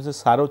এক্সচেঞ্জ কমিশন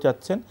স্যারও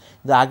চাচ্ছেন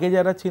যে আগে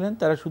যারা ছিলেন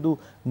তারা শুধু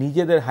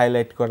নিজেদের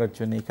হাইলাইট করার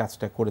জন্য এই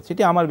কাজটা করেছে,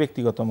 এটি আমার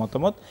ব্যক্তিগত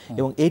মতামত,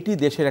 এবং এটি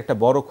দেশের একটা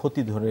বড়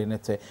ক্ষতি ধরে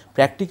এনেছে।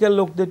 প্র্যাকটিক্যাল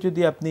লোকদের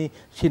যদি আপনি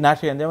না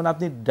শেখান, যেমন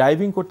আপনি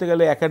ড্রাইভিং করতে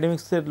গেলে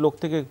একাডেমিক্সের লোক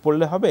থেকে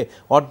পড়লে হবে,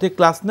 অর্ধেক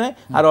ক্লাস নেয়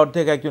আর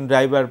অর্ধেক একজন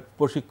ড্রাইভার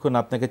প্রশিক্ষণ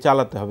আপনাকে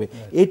চালাতে হবে।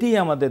 এটি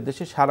আমাদের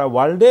দেশে, সারা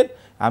ওয়ার্ল্ডের,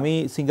 আমি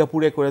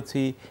সিঙ্গাপুরে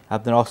করেছি,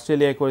 আপনার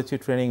অস্ট্রেলিয়ায় করেছি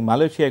ট্রেনিং,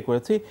 মালয়েশিয়ায়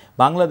করেছি,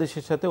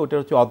 বাংলাদেশের সাথে ওটা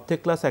হচ্ছে অর্ধেক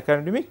ক্লাস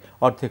একাডেমিক,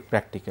 অর্ধেক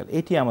প্র্যাকটিক্যাল।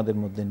 এটি আমাদের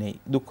মধ্যে নেই,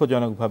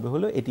 দুঃখজনকভাবে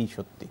হলো, এটিই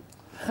সত্যি।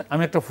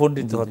 আমি একটা ফোন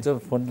দিতে হচ্ছে,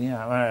 ফোন নিয়ে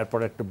আমার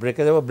এরপরে একটু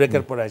ব্রেকে যাবো,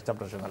 ব্রেকের পরে আসতে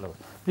আপনার সঙ্গে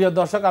আলোচনা। প্রিয়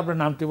দর্শক, আপনার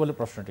নামটি বলে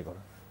প্রশ্নটি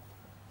করেন।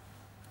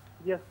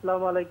 জি,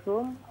 আসসালামু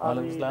আলাইকুম,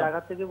 আমি ঢাকা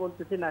থেকে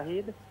বলতেছি,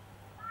 নাহিদ।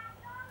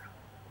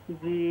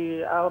 জি,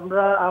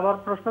 আমার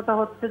প্রশ্নটা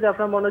হচ্ছে যে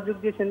আপনার মনোযোগ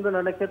দিয়ে শুনবেন,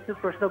 অনেক ক্ষেত্রে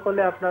প্রশ্ন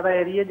করলে আপনারা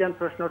এড়িয়ে যান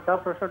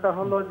প্রশ্নটা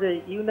হলো যে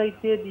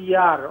ইউনাইটেড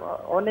ইয়ার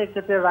অনেক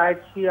ক্ষেত্রে রাইট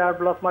শেয়ার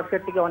ব্লক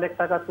মার্কেট থেকে অনেক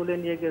টাকা তুলে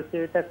নিয়ে গেছে,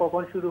 এটা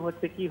কখন শুরু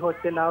হচ্ছে, কি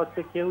হচ্ছে না হচ্ছে,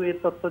 কেউ এর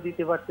তথ্য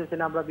দিতে পারতেছে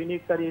না, আমরা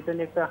বিনিয়োগকারী এটা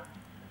নিয়ে একটা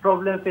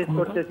প্রবলেম ফেস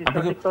করতেছি,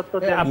 সঠিক তথ্য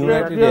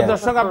প্রিয়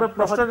দর্শক, আপনার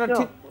প্রশ্নটা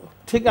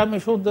ঠিক আমি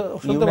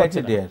শুনতে পাচ্ছি।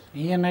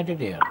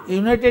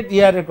 ইউনাইটেড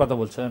ইয়ারের কথা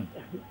বলছেন?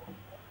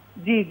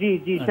 জি জি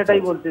জি,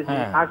 সেটাই বলতেছি।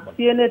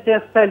 আরসিএনএ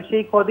টেক্সটাইল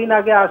সেই কদিন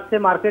আগে আসছে,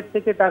 মার্কেট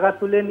থেকে টাকা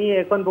তুলে নিয়ে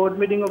এখন বোর্ড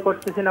মিটিংও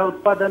করতেছে না,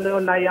 উৎপাদনেও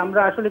নাই।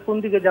 আমরা আসলে কোন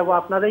দিকে যাব?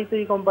 আপনারাই তো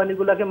এই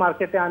কোম্পানিগুলোকে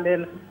মার্কেটে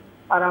আনেন,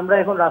 আর আমরা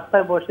এখন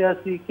রাস্তায় বসে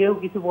আছি, কেউ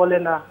কিছু বলে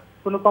না,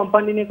 কোনো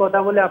কোম্পানি নিয়ে কথা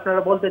বলে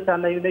আপনারা বলতে চান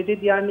না। ইউনাইটেড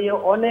ইয়ার নিয়ে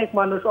অনেক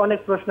মানুষ অনেক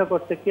প্রশ্ন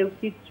করছে, কেউ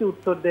কিচ্ছু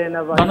উত্তর দেয় না।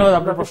 ধন্যবাদ,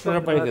 আপনার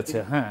প্রশ্নটা পেয়ে গেছে।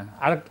 হ্যাঁ,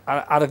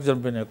 আরেকজন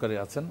বিনিয়োগকারী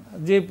আছেন।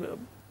 জি,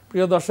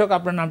 প্রিয় দর্শক,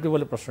 আপনার নামটি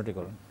বলে প্রশ্নটি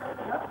করুন।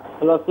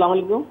 হ্যালো, আসসালামু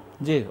আলাইকুম।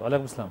 জি,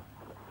 ওয়ালাইকুম আসসালাম।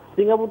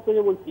 সিঙ্গাপুর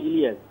থেকে বলছি,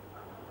 ইলিয়াস।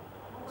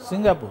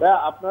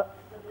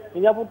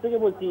 সিঙ্গাপুর থেকে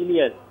বলছি,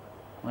 ইলিয়াস।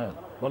 হ্যাঁ,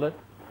 বলেন।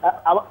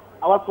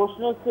 আমার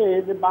প্রশ্ন হচ্ছে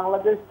যে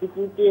বাংলাদেশ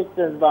সিকিউরিটি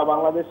এক্সচেঞ্জ বা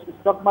বাংলাদেশ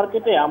স্টক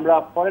মার্কেটে আমরা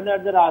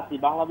ফরেনার যারা আছি,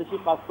 বাংলাদেশি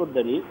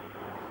পাসপোর্টধারী,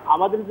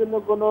 আমাদের জন্য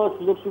কোনো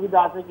সুযোগ সুবিধা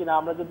আছে কিনা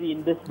আমরা যদি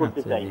ইনভেস্ট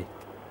করতে চাই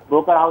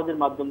ব্রোকার হাউসের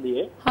মাধ্যম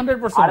দিয়ে?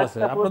 100% আছে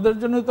আপনাদের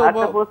জন্য। তো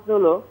একটা প্রশ্ন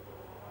হলো,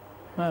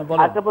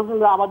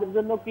 আমাদের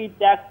জন্য কি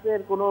ট্যাক্সের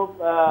কোনো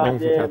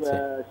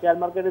শেয়ার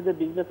মার্কেটে যে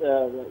বিজনেস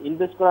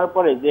ইনভেস্ট করার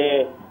পরে যে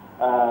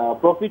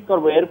প্রফিট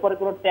করব এরপরে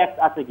কোনো ট্যাক্স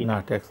আছে কি না?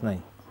 ট্যাক্স নাই।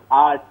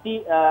 আর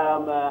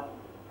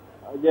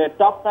যে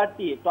টপ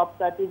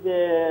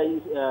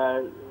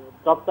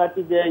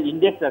 30 যে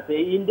ইন্ডেক্স আছে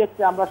এই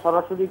ইন্ডেক্সে আমরা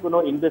সরাসরি কোনো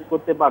ইনভেস্ট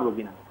করতে পারবো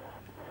কিনা?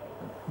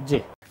 জি,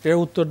 এর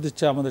উত্তর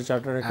দিচ্ছে আমাদের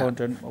চার্টার্ড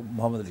অ্যাকাউন্টেন্ট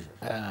মোহাম্মদ।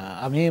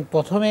 আমি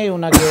প্রথমেই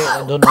ওনাকে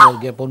ধন্যবাদ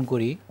জ্ঞাপন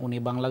করি, উনি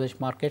বাংলাদেশ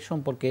মার্কেট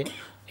সম্পর্কে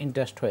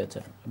ইন্টারেস্ট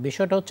হয়েছেন।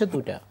 বিষয়টা হচ্ছে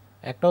দুটা,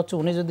 একটা হচ্ছে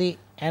উনি যদি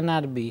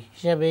এনআরবি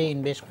হিসাবে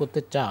ইনভেস্ট করতে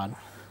চান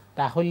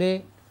তাহলে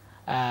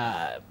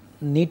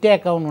নিটে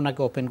অ্যাকাউন্ট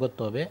ওনাকে ওপেন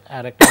করতে হবে,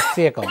 আর একটা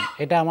এফসি অ্যাকাউন্ট।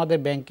 এটা আমাদের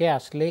ব্যাংকে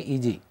আসলে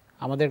ইজি,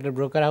 আমাদের একটা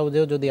ব্রোকার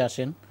হাউসেও যদি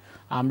আসেন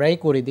আমরাই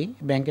করে দিই,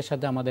 ব্যাংকের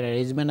সাথে আমাদের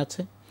অ্যারেঞ্জমেন্ট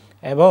আছে।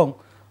 এবং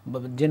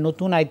যে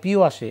নতুন আইপিও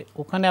আসে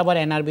ওখানে আবার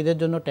এনআরবিদের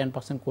জন্য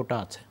 10% কোটা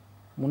আছে,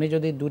 উনি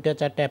যদি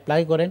 2-4টা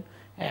অ্যাপ্লাই করেন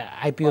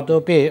আইপিওতেও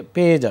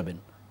পেয়ে যাবেন।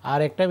 আর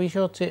একটা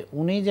বিষয় হচ্ছে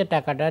উনি যে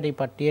টাকাটা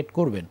রিপার্টিয়েট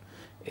করবেন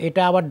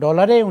এটা আবার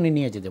ডলারে উনি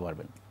নিয়ে যেতে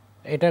পারবেন,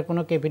 এটার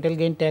কোনো ক্যাপিটাল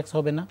গেইন ট্যাক্স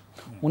হবে না।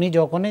 উনি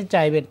যখনই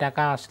চাইবেন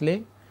টাকা আসলে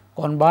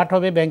কনভার্ট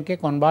হবে ব্যাংকে,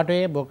 কনভার্ট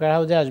হয়ে ব্রোকার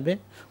হাউসে আসবে,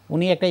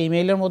 উনি একটা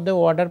ইমেইলের মধ্যে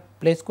অর্ডার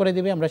প্লেস করে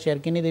দেবে, আমরা শেয়ার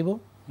কিনে দেব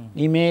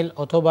ইমেল,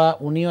 অথবা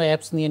উনিও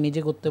অ্যাপস নিয়ে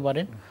নিজে করতে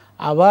পারেন।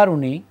 আবার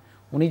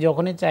উনি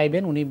যখনই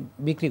চাইবেন উনি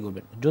বিক্রি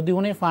করবেন। যদি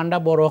উনি ফান্ডটা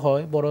বড়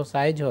হয়, বড়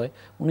সাইজ হয়,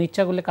 উনি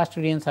ইচ্ছা করলে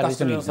কাস্টোডিয়ান সার্ভিস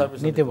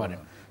নিতে পারেন।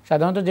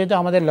 সাধারণত যেহেতু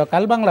আমাদের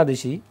লোকাল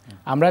বাংলাদেশি,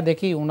 আমরা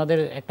দেখি ওনাদের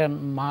একটা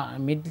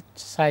মিড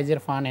সাইজের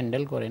ফান্ড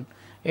হ্যান্ডেল করেন,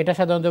 এটা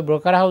সাধারণত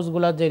ব্রোকার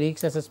হাউসগুলোর যে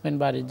রিস্ক অ্যাসেসমেন্ট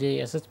বা যে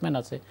অ্যাসেসমেন্ট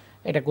আছে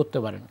এটা করতে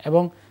পারেন।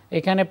 এবং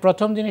এখানে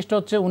প্রথম জিনিসটা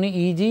হচ্ছে উনি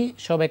ইজি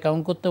সব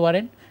অ্যাকাউন্ট করতে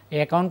পারেন। এই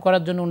অ্যাকাউন্ট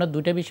করার জন্য ওনার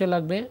দুটো বিষয়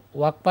লাগবে,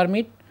 ওয়ার্ক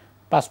পারমিট,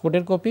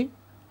 পাসপোর্টের কপি,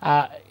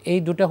 এই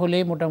দুটো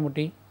হলেই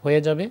মোটামুটি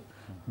হয়ে যাবে।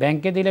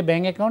 ব্যাংকে দিলে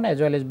bank account as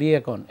well as B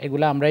account,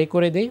 এগুলো আমরাই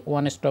করে দিই,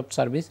 ওয়ান স্টপ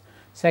সার্ভিস।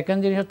 সেকেন্ড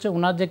জিনিস হচ্ছে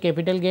ওনার যে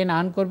ক্যাপিটাল গেইন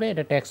আর্ন করবে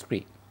এটা ট্যাক্স ফ্রি,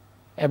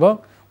 এবং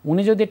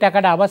উনি যদি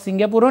টাকাটা আবার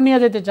সিঙ্গাপুরও নিয়ে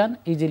যেতে চান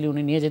ইজিলি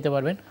উনি নিয়ে যেতে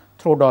পারবেন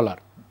থ্রু ডলার।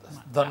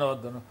 ধন্যবাদ।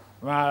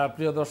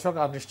 প্রিয় দর্শক,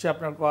 নিশ্চয়ই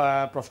আপনার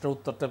প্রশ্নের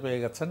উত্তরটা পেয়ে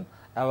গেছেন।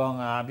 এবং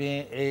আমি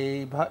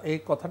এই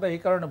কথাটা এই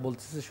কারণে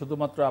বলতেছি,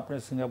 শুধুমাত্র আপনি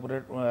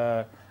সিঙ্গাপুরের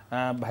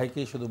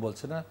ভাইকেই শুধু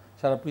বলছে না,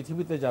 সারা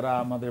পৃথিবীতে যারা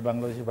আমাদের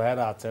বাংলাদেশি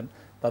ভাইয়েরা আছেন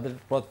তাদের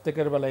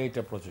প্রত্যেকের বেলায়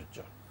এটা প্রযোজ্য।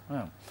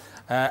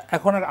 হ্যাঁ,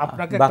 এখন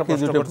আপনাকে একটা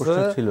প্রশ্ন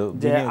ছিল,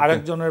 যে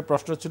আরেকজনের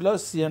প্রশ্ন ছিল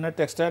সিএনএ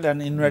টেক্সটাইল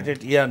এন্ড ইউনাইটেড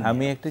ইয়ান।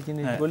 আমি একটা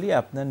জিনিস বলি,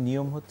 আপনার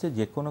নিয়ম হচ্ছে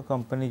যে কোনো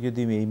কোম্পানি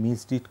যদি এই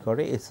মিসডিড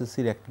করে,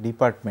 এসএসসির একটা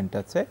ডিপার্টমেন্ট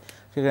আছে,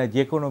 সেখানে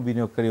যে কোনো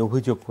বিনিয়োগকারী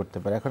অভিযোগ করতে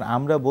পারে। এখন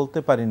আমরা বলতে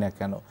পারি না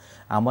কেন,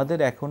 আমাদের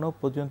এখনও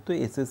পর্যন্ত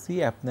এসএসসি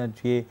আপনার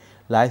যে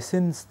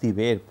লাইসেন্স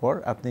দিবে, এরপর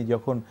আপনি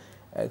যখন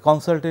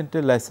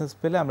কনসালটেন্টের লাইসেন্স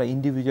পেলে আমরা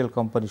ইন্ডিভিজুয়াল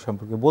কোম্পানি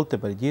সম্পর্কে বলতে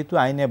পারি, যেহেতু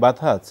আইনে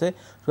বাধা আছে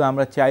তো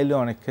আমরা চাইলেও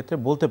অনেক ক্ষেত্রে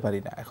বলতে পারি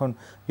না। এখন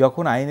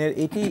যখন আইনের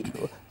এটি,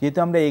 যেহেতু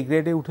আমরা এই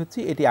গ্রেডে উঠেছি,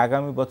 এটি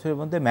আগামী বছরের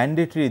মধ্যে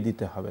ম্যান্ডেটরি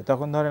দিতে হবে,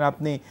 তখন ধরেন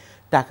আপনি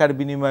টাকার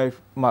বিনিময়ে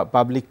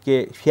পাবলিককে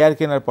শেয়ার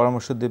কেনার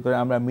পরামর্শ দিতে পারেন,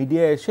 আমরা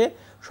মিডিয়া এসে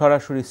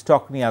সরাসরি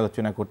স্টক নিয়ে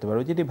আলোচনা করতে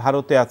পারবো, যেটি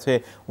ভারতে আছে,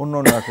 অন্য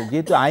আছে।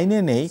 যেহেতু আইনে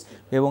নেই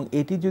এবং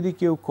এটি যদি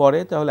কেউ করে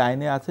তাহলে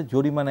আইনে আছে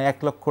জরিমানা 1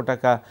 লক্ষ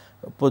টাকা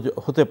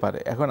হতে পারে।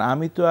 এখন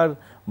আমি তো আর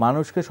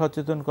মানুষকে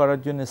সচেতন করার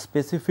জন্য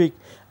স্পেসিফিক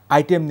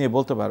আইটেম নিয়ে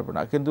বলতে পারবো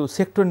না, কিন্তু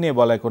সেক্টর নিয়ে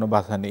বলায় কোনো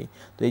বাধা নেই।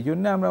 তো এই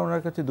জন্য আমরা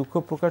ওনার কাছে দুঃখ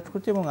প্রকাশ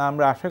করছি এবং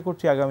আমরা আশা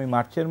করছি আগামী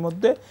মার্চের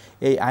মধ্যে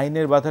এই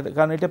আইনের বাধাটা,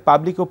 কারণ এটা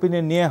পাবলিক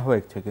ওপিনিয়ন নেওয়া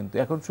হয়েছে, কিন্তু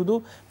এখন শুধু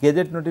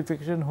গেজেট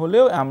নোটিফিকেশন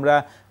হলেও আমরা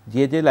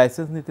যে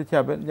লাইসেন্স নিতে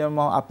চাবেন যেমন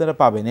আপনারা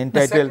পাবেন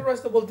এনটাইটেল,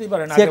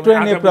 সেক্টর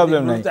নিয়ে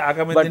প্রবলেম নাই।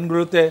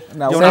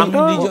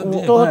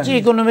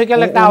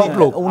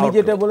 উনি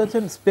যেটা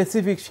বলেছেন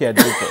স্পেসিফিক শেয়ার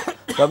দিতে,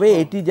 তবে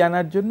এটি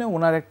জানার জন্য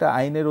ওনার একটা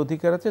আইনের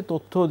অধিকার আছে,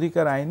 তথ্য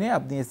অধিকার আইনে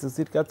আপনি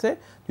এসএসসির কাছে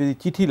যদি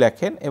চিঠি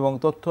লেখেন এবং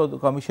তথ্য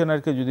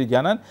কমিশনারকে যদি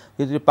জানান,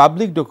 যদি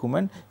পাবলিক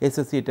ডকুমেন্ট,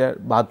 এসএসসি এটা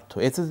বাধ্য।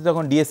 এসএসসি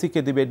তখন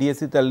ডিএসসিকে দিবে,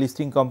 ডিএসসি তার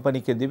লিস্টিং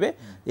কোম্পানিকে দিবে,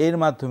 এর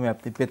মাধ্যমে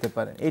আপনি পেতে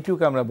পারেন।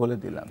 এইটুকু আমরা বলে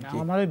দিলাম।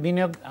 আমার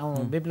বিনিয়োগ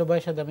বিপ্লব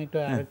ভাইয়ের সাথে আমি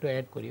একটু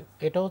অ্যাড করি,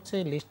 এটা হচ্ছে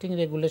লিস্টিং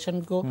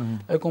রেগুলেশনকে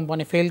ওই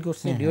কোম্পানি ফেল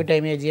করছে, ডিউ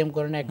টাইমে এজিএম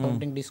করে না,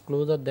 অ্যাকাউন্টিং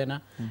ডিসক্লোজার দেয় না,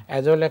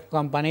 অ্যাজ ওয়েল এস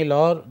কোম্পানি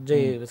লর যে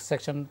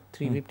সেকশন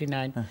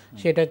 359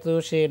 সেটা তো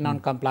সে নন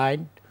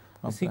কমপ্লায়েন্ট,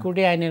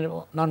 সিকিউরিটি আইনের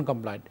নন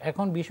কমপ্লায়েন্ট।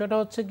 এখন বিষয়টা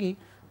হচ্ছে কি,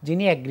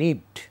 যিনি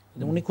অ্যাগ্রিভড,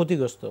 উনি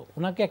ক্ষতিগ্রস্ত,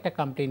 ওনাকে একটা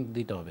কমপ্লেন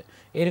দিতে হবে।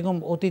 এরকম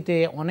অতীতে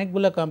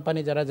অনেকগুলো কোম্পানি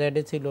যারা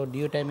জেডে ছিল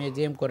ডিও টাইমে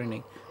এজিএম করে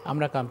নেই,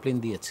 আমরা কমপ্লেন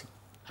দিয়েছি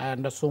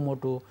আন্ডার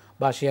সোমোটো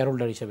বা শেয়ার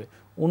হোল্ডার হিসেবে।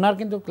 ওনার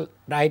কিন্তু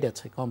রাইট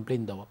আছে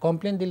কমপ্লেন দেওয়া,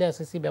 কমপ্লেন দিলে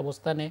এসএসসি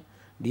ব্যবস্থা নেয়,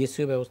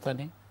 ডিএসসিও ব্যবস্থা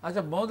নেয়।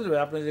 আচ্ছা মহোদয় ভাই,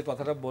 আপনি যে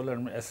কথাটা বললেন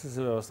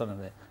এসএসসি ব্যবস্থা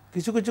নেয়,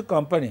 কিছু কিছু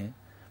কোম্পানি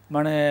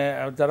মানে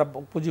যারা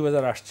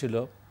পুঁজিবাজার আসছিল,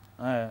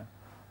 হ্যাঁ,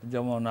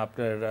 যেমন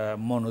আপনার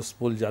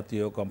মনোস্পুল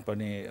জাতীয়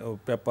কোম্পানি,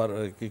 পেপার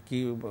কি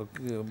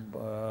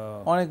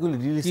অনেকগুলি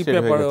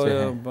পেপার,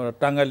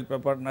 টাঙ্গাইল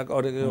পেপার না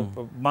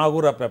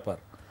মাগুরা পেপার,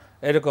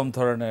 এরকম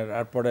ধরনের,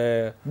 তারপরে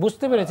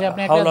বুঝতে পেরেছি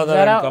আপনি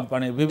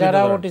কোম্পানি বিভিন্ন,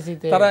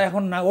 তারা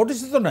এখন না,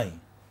 ওটিসি তো নাই,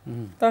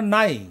 তারা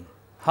নাই,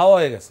 হাওয়া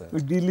হয়ে গেছে,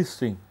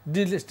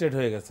 ডিলিস্টেড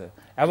হয়ে গেছে।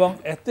 এবং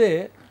এতে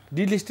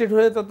ডিলিস্টেড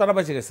হয়ে তো তারা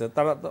বেঁচে গেছে,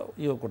 তারা তো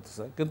ইয়ে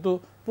করতেছে, কিন্তু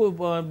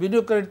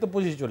বিনিয়োগকারীর তো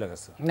পুঁজি চলে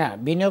গেছে। না,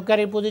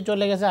 বিনিয়োগকারীর পুঁজি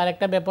চলে গেছে।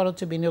 আরেকটা ব্যাপার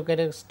হচ্ছে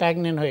বিনিয়োগকারীর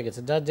স্ট্যাগনেন্ট হয়ে গেছে,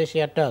 যার যে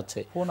শেয়ারটা আছে।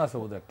 ফোন আছে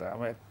বোধহয় একটা,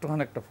 আমার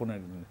একটুখানি একটা ফোনের।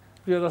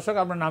 প্রিয় দর্শক,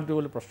 আপনার নামটি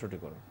বলে প্রশ্নটি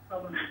করুন।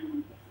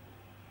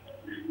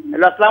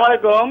 হ্যালো, আসসালামু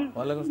আলাইকুম।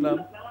 ওয়ালাইকুম আসসালাম।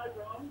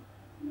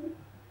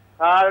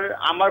 স্যার,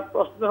 আমার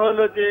প্রশ্ন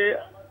হলো যে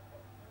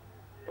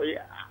ওই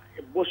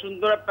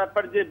বসুন্ধরা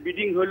পেপার যে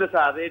বিডিং হইলো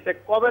স্যার, এটা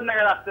কবে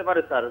নাগাদ আসতে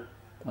পারে স্যার?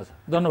 আচ্ছা,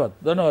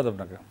 ধন্যবাদ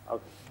আপনাকে।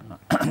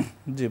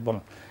 জি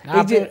বলুন।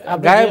 এই যে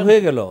গায়েব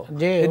হয়ে গেল,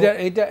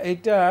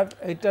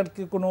 এইটার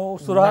কি কোনো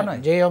সুরাহা নাই?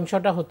 যে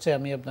অংশটা হচ্ছে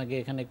আমি আপনাকে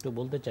এখানে একটু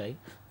বলতে চাই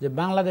যে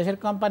বাংলাদেশের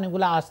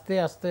কোম্পানিগুলো আস্তে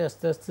আস্তে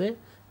আস্তে আস্তে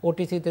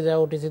ওটিসিতে যায়,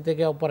 ওটিসি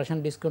থেকে অপারেশন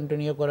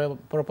ডিসকন্টিনিউ করে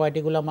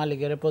প্রপার্টিগুলো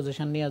মালিকের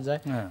পজিশন নিয়ে যায়।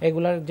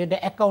 এগুলার যেটা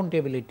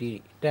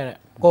অ্যাকাউন্টেবিলিটিটা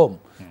কম।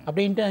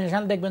 আপনি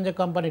ইন্টারন্যাশনাল দেখবেন যে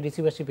কোম্পানি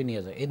রিসিভারশিপে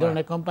নিয়ে যায়। এই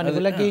ধরনের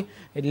কোম্পানিগুলো কি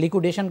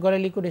লিকুইডেশন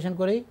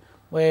করে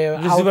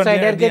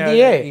আউটসাইডারকে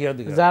দিয়ে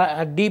যারা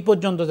ডি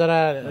পর্যন্ত, যারা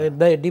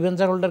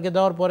ডিবেঞ্চার হোল্ডারকে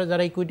দেওয়ার পরে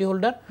যারা ইকুইটি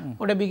হোল্ডার,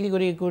 ওটা বিক্রি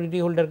করে ইকুইটি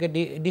হোল্ডারকে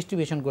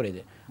ডিস্ট্রিবিউশন করে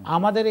দেয়।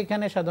 আমাদের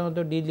এখানে সাধারণত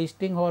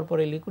ডিলিস্টিং হওয়ার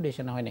পরে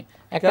লিকুইডেশন হয় না।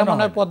 একটা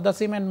মনে হয় পদ্মা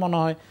সিমেন্ট মনে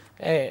হয়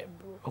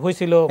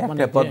হয়েছিল,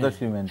 মানে পদ্মা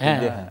সিমেন্ট।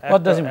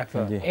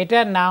 এটা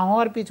না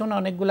হওয়ার পিছনে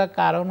অনেকগুলা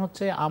কারণ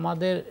হচ্ছে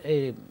আমাদের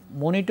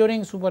মনিটরিং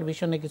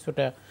সুপারভিশনে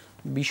কিছুটা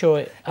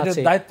বিষয় আছে।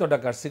 দায়িত্বটা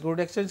কার?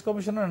 সিকিউরিটি এক্সচেঞ্জ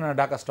কমিশনার না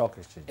ঢাকা স্টক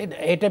এক্সচেঞ্জ?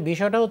 এটা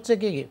বিষয়টা হচ্ছে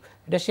কি,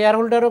 এটা শেয়ার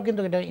হোল্ডারও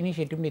কিন্তু এটা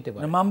ইনিশিয়েটিভ নিতে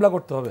পারে, মামলা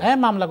করতে হবে। হ্যাঁ,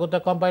 মামলা করতে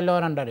কম্পাইল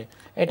লর আন্ডারে।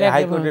 এটা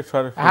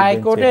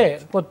হাইকোর্টে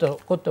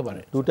করতে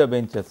পারে, দুটো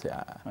বেঞ্চ আছে।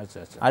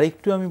 আর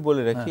একটু আমি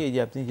বলে রাখি, এই যে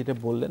আপনি যেটা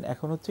বললেন,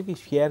 এখন হচ্ছে কি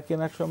শেয়ার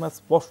কেনার সময়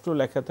স্পষ্ট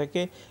লেখা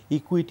থাকে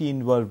ইকুইটি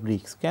ইনভলভ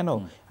রিস্ক। কেন?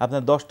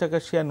 আপনার 10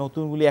 টাকার শেয়ার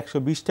নতুনগুলি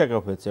 120 টাকা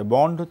হয়েছে,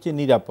 বন্ড হচ্ছে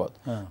নিরাপদ।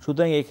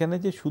 সুতরাং এখানে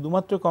যে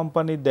শুধুমাত্র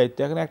কোম্পানির দায়িত্ব,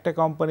 এখন একটা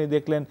কোম্পানি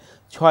দেখলেন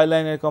 6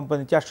 লাইনের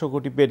কোম্পানি 400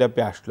 কোটি পেড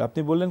আপে আসলো,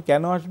 আপনি বললেন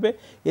কেন আসবে?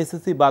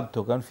 এসএসসি বাধ্য,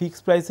 কারণ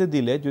ফিক্সড প্রাইসে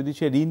দিলে যদি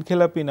সে ঋণ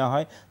খেলাপি না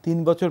হয়, 3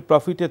 বছর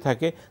প্রফিটে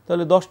থাকে,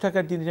 তাহলে 10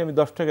 টাকার জিনিস আমি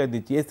 10 টাকায়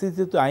দিচ্ছি।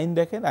 এসএসসি তো আইন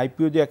দেখেন,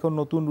 আইপিও যে এখন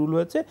নতুন রুল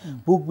হয়েছে,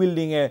 বুক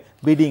বিল্ডিং এ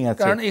বিডিং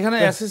আছে। কারণ এখানে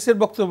এসএসসি এর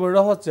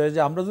বক্তব্যটা হচ্ছে যে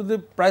আমরা যদি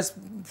প্রাইস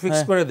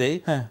ফিক্স করে দেই,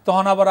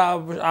 তখন আবার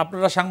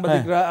আপনারা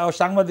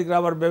সাংবাদিকরা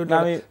আবার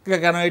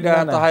কেন এটা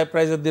এত হাই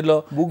প্রাইসে দিল,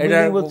 এটা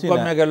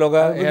কমে গেল,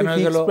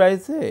 ফিক্সড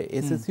প্রাইসে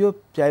এসএসসিও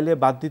চাইলে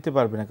বাদ দিতে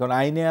পারবে না, কারণ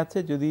আইনে আছে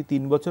যদি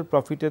 3 বছর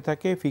প্রফিটে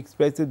থাকে, ফিক্সড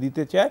প্রাইসে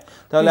দিতে চায়,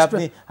 তাহলে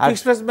আপনি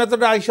ফিক্সড প্রাইস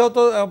মেথডে আইসাও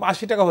তো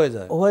 80 টাকা হয়ে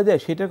যায়,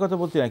 সেটার কথা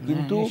বলছি না।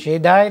 কিন্তু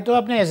সেটাই তো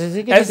আপনি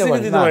এসএসসি কে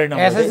দিতে পারেন না।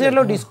 এসএসসি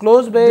হলো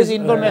ডিসক্লোজ বেস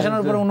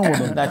ইনফরমেশনের উপর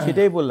অনুমোদন। না,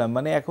 সেটাই বললাম,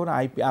 মানে এখন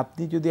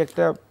আপনি যদি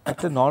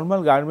একটা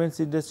নর্মাল গার্মেন্টস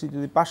ইন্ডাস্ট্রি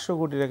যদি 500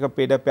 কোটি টাকা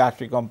পেড আপে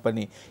আসে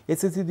কোম্পানি,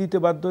 এসএসসি দিতে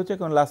বাধ্য হচ্ছে,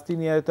 কারণ লাস্ট 3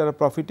 ইয়ারে তারা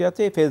প্রফিটে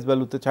আছে, ফেস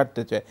ভ্যালুতে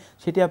ছাড়তে চায়।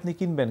 সেটা আপনি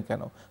কিনবেন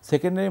কেন?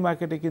 সেকেন্ডারি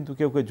মার্কেটে কিন্তু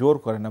কেউ জোর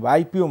করে না, বা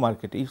আইপিও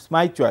মার্কেটে ইটস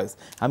মাই চয়েস,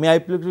 আমি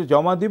আইপিও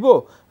জমা দিব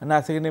না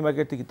সেকেন্ডারি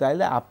মার্কেট থেকে।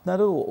 তাইলে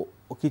আপনারও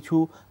কিছু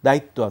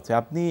দায়িত্ব আছে।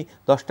 আপনি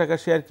 10 টাকার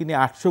শেয়ার কিনে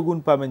 800 গুণ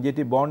পাবেন,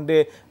 যেটি বন্ডে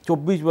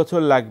 24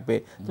 বছর লাগবে,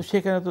 তো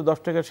সেখানে তো 10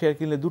 টাকার শেয়ার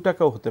কিনলে 2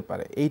 টাকাও হতে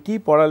পারে। এইটি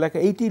পড়ালেখা,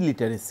 এইটি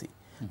লিটারেসি।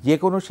 যে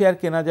কোনো শেয়ার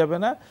কেনা যাবে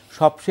না,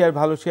 সব শেয়ার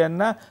ভালো শেয়ার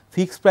না,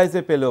 ফিক্সড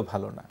প্রাইসে পেলেও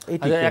ভালো না।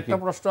 একটা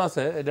প্রশ্ন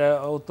আছে, এটা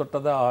উত্তরটা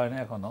দেওয়া হয়নি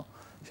এখনো,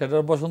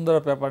 সেটার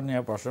বসুন্ধরা পেপার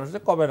নিয়ে প্রশ্ন হচ্ছে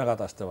কবে নাগাদ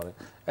আসতে পারে।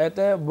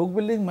 এটা বুক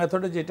বিল্ডিং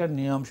মেথডে যেটা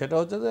নিয়ম, সেটা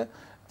হচ্ছে যে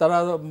তারা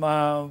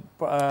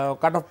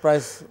কাট অফ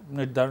প্রাইস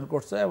নির্ধারণ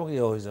করছে এবং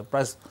ইয়ে হয়েছে,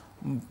 প্রাইস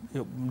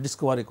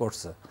ডিসকভারি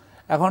করছে।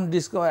 এখন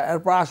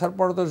এরপর আসার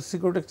পরে তো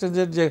সিকিউরিটি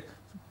এক্সচেঞ্জের যে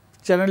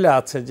চ্যানেলে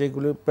আছে,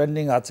 যেগুলো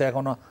পেন্ডিং আছে,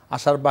 এখনো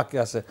আসার বাকি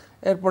আছে,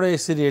 এরপরে এই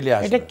সিরিয়ালি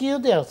আসে। এটা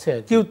কিউতে আছে,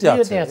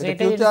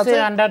 এটা হচ্ছে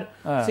আন্ডার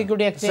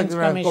সিকিউরিটি এক্সচেঞ্জ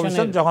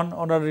কমিশন যখন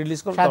ওনারা রিলিজ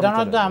করে।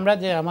 সাধারণত আমরা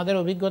যে আমাদের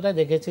অভিজ্ঞতা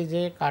দেখেছি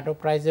যে কাট অফ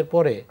প্রাইসের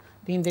পরে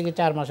 3 থেকে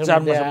 4 মাসের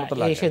মধ্যে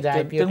এসে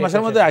যায়, 3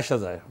 মাসের মধ্যে আসা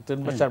যায়,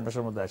 3-4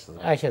 মাসের মধ্যে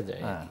আসা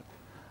যায়।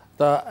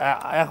 তা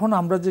এখন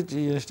আমরা যে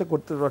জিনিসটা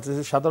করতে পারছি,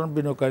 সাধারণ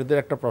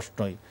বিনিয়োগকারীদের একটা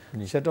প্রশ্নই,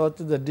 সেটা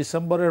হচ্ছে যে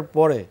ডিসেম্বরের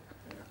পরে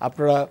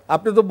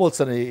আপনি তো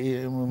বলছেন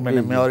মানে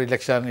মেয়র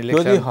ইলেকশন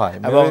যদি হয়,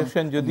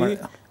 ইলেকশন যদি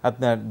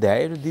আপনার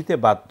দেয়, দিতে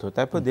বাধ্য।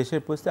 তারপর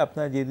দেশের পরিস্থিতি,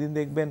 আপনারা যেদিন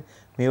দেখবেন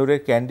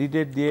মেয়রের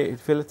ক্যান্ডিডেট দিয়ে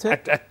ফেলেছে,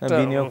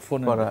 বিনিয়োগ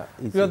করা।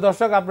 প্রিয়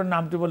দর্শক, আপনার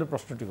নামটি বলে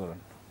প্রশ্নটি করেন।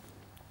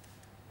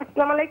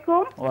 আসসালামু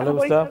আলাইকুম।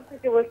 ওয়ালাইকুম আসসালাম।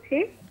 বলছি,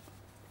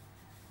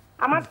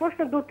 আমার প্রশ্ন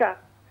দুটা।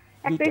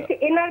 একটা হচ্ছে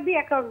এনআরবি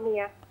অ্যাকাউন্ট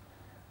নিয়ে।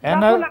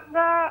 যখন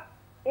আমরা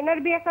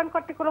এনআরবি অ্যাকাউন্ট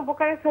করতে কোনো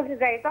ব্রোকারেজ হাউসে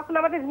যাই, তখন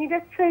আমাদের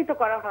নিজস্বই তো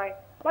করা হয়,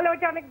 বলে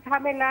ওইটা অনেক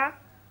ঝামেলা,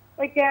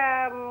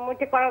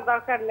 ওইটা করার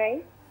দরকার নেই।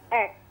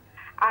 এক।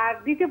 আর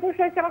দ্বিতীয়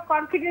প্রশ্ন হচ্ছে আমার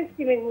কনফিডেন্স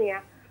পেমেন্ট নিয়ে।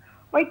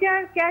 ওইটা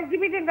ক্যাশ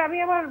ডিভিডেন্ড আমি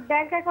আমার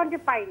ব্যাংক অ্যাকাউন্টে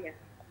পাই না,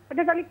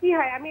 ওটা তাহলে কি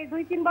হয়? আমি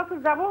 2-3 বছর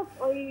যাব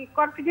ওই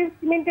কনফিডেন্স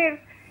পেমেন্টের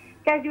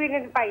ক্যাশ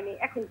ডিভিডেন্ড পাইনি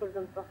এখন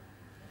পর্যন্ত।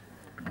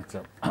 আচ্ছা,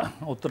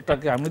 উত্তরটা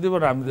কি আমি দেব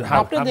না?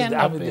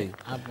 আমি দেই।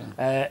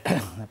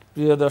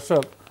 প্রিয়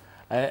দর্শক,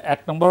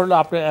 1 নম্বর হলো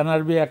আপনি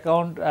এনআরবি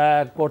অ্যাকাউন্ট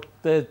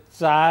করতে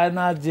চায়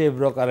না যে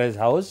ব্রোকারেজ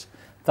হাউস,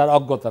 তার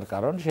অজ্ঞতার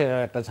কারণ, সে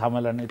একটা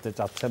ঝামেলা নিতে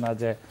চাচ্ছে না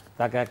যে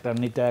তাকে একটা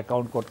নিটা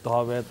অ্যাকাউন্ট করতে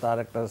হবে, তার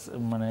একটা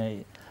মানে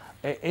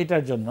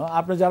এইটার জন্য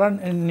আপনি যারা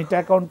নিট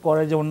অ্যাকাউন্ট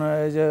করে, যেমন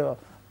এই যে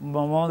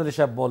মোহাম্মদ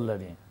সাহেব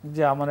বললেনই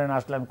যে আমার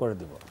আসলে আমি করে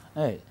দেবো,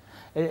 হ্যাঁ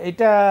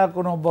এটা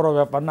কোনো বড়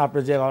ব্যাপার না। আপনি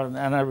যে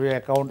এনআরবি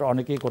অ্যাকাউন্ট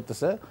অনেকেই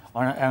করতেছে,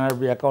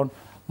 NRB account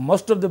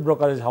most of the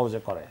brokerage হাউসে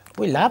করে।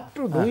 We love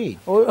to do it.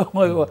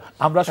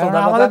 আমরা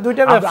আমাদের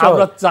দুইটা ব্যবসা,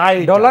 আমরা চাই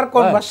ডলার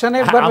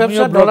কনভার্সনের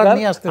ব্যবসা, ডলার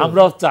নিয়ে আসতে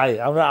আমরাও চাই,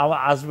 আমরা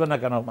আসবে না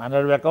কেন,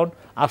 এনআরবি অ্যাকাউন্ট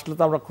আসলে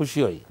তো আমরা খুশি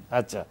হই।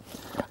 আচ্ছা,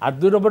 আর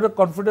 2 নম্বরের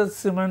কনফিডেন্স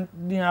সিমেন্ট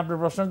নিয়ে আপনার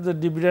প্রশ্ন, যে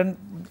ডিভিডেন্ড,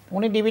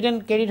 উনি ডিভিডেন্ড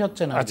ক্রেডিট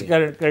হচ্ছে না। আচ্ছা,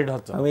 ক্রেডিট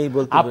হচ্ছে।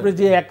 আপনি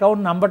যে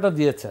অ্যাকাউন্ট নাম্বারটা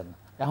দিয়েছেন,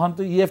 এখন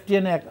তো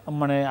ইএফটিএন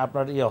মানে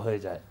আপনার হয়ে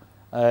যায়,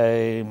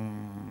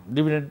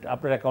 ডিভিডেন্ড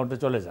আপনার অ্যাকাউন্টে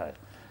চলে যায়।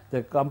 তো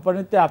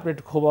কোম্পানিতে আপনি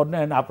একটু খবর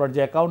নেন, আপনার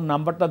যে অ্যাকাউন্ট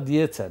নাম্বারটা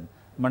দিয়েছেন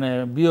মানে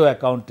বিও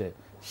অ্যাকাউন্টে,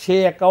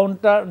 সেই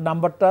অ্যাকাউন্টটার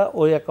নাম্বারটা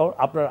ওই অ্যাকাউন্ট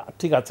আপনার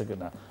ঠিক আছে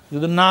কিনা।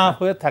 যদি না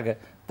হয়ে থাকে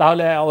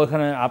তাহলে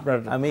ওইখানে আপনার,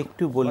 আমি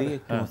একটু বলি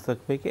একটু মুস্তাক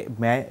ভাইকে,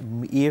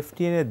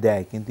 ইএফটিএন এ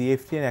দেয়, কিন্তু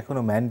ইএফটিএন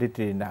এখনো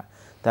ম্যান্ডেটরি না।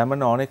 তার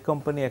মানে অনেক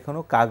কোম্পানি এখনো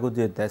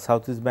কাগজের দেয়,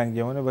 সাউথ ইস্ট ব্যাংক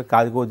যেমন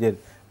কাগজের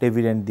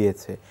ডিভিডেন্ড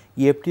দিয়েছে।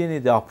 ইএফটিএন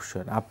ইজ দ্য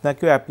অপশন,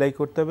 আপনাকেও অ্যাপ্লাই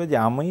করতে হবে যে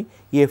আমি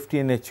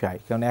ইএফটিএন এ চাই,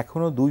 কারণ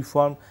এখনো 2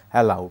 form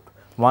allowed.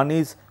 One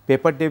is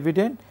paper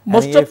dividend,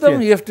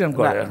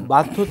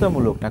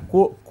 বাধ্যতামূলক না,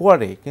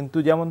 করে, কিন্তু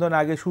যেমন ধরুন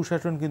আগে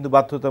সুশাসন কিন্তু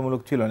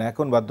বাধ্যতামূলক ছিল না,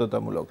 এখন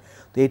বাধ্যতামূলক।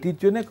 তো এটির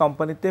জন্য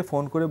কোম্পানিতে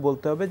ফোন করে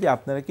বলতে হবে যে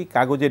আপনারা কি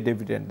কাগজের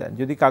ডিভিডেন্ড দেন।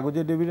 যদি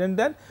কাগজের ডিভিডেন্ড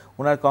দেন,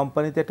 ওনার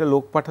কোম্পানিতে একটা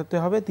লোক পাঠাতে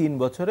হবে 3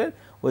 বছরের,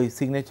 ওই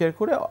সিগনেচার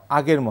করে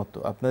আগের মতো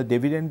আপনার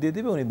ডিভিডেন্ড দিয়ে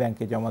দিবে, উনি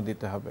ব্যাংকে জমা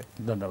দিতে হবে।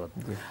 ধন্যবাদ।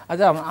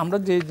 আচ্ছা, আমরা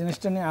যে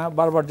জিনিসটা নিয়ে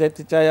বারবার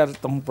যাইতে চাই আর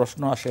তখন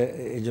প্রশ্ন আসে,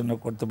 এই জন্য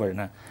করতে পারি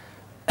না।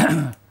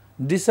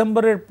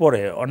 ডিসেম্বরের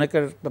পরে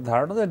অনেকের একটা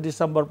ধারণা যে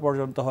ডিসেম্বর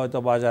পর্যন্ত হয়তো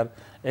বাজার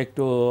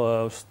একটু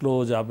স্লো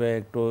যাবে,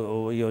 একটু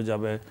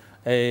যাবে,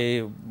 এই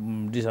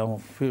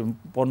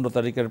 15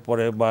 তারিখের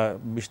পরে বা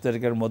 20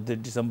 তারিখের মধ্যে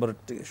ডিসেম্বর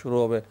শুরু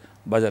হবে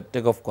বাজার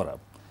টেক অফ করা।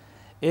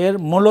 এর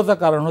মূলত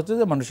কারণ হচ্ছে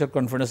যে মানুষের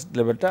কনফিডেন্স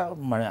লেভেলটা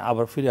মানে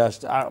আবার ফিরে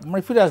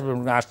আসবে,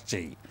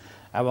 আসছেই।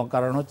 এবং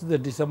কারণ হচ্ছে যে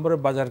ডিসেম্বরের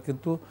বাজার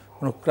কিন্তু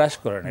কোনো ক্র্যাশ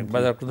করে নাই,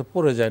 বাজার কিন্তু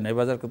পড়ে যায় না,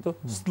 বাজার কিন্তু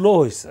স্লো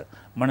হয়েছে,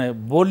 মানে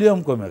ভলিউম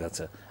কমে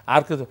গেছে।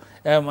 আর কিন্তু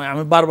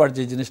আমি বারবার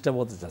যে জিনিসটা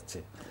বলতে চাচ্ছি,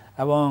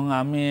 এবং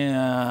আমি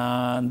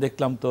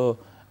দেখলাম তো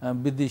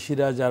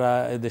বিদেশিরা যারা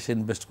এদেশে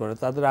ইনভেস্ট করে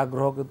তাদের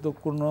আগ্রহ কিন্তু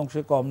কোনো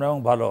অংশে কম না, এবং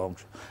ভালো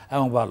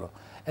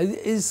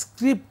এই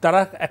স্ক্রিপ্ট, তারা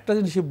একটা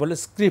জিনিসই বলে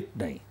স্ক্রিপ্ট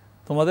নাই,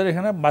 তোমাদের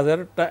এখানে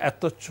বাজারটা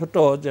এত ছোট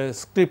যে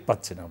স্ক্রিপ্ট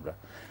পাচ্ছি না আমরা।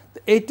 তো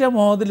এইটা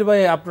মোহাম্মদ আলী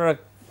ভাই আপনারা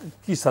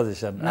কি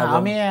সাজেশন?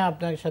 আমি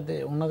আপনার সাথে,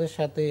 ওনাদের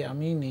সাথে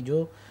আমি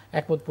নিজেও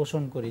একমত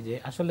পোষণ করি যে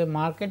আসলে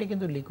মার্কেটে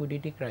কিন্তু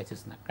লিকুইডিটি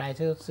ক্রাইসিস না,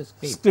 ক্রাইসিস হচ্ছে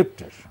স্ক্রিপ্ট।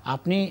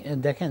 আপনি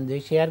দেখেন যে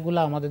শেয়ারগুলো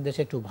আমাদের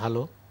দেশে একটু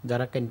ভালো,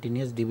 যারা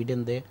কন্টিনিউয়াস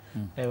ডিভিডেন্ড দেয়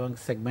এবং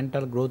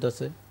সেগমেন্টাল গ্রোথ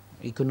আছে,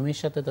 ইকোনমির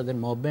সাথে তাদের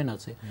মুভমেন্ট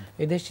আছে,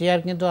 এদের শেয়ার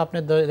কিন্তু আপনি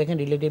দেখেন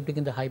রিলেটিভলি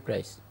কিন্তু হাই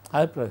প্রাইস।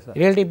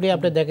 রিলেটিভলি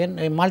আপনি দেখেন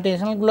এই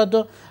মাল্টিন্যাশনাল গুলো তো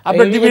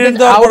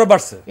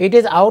it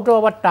is out of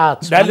our touch,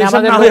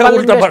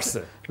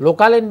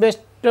 local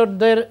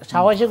ইনভেস্টরদের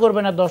সাহসী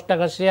করবে না 10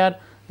 টাকা শেয়ার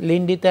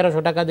লিন্ডি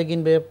 1300 টাকা দিয়ে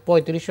কিনবে,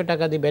 3500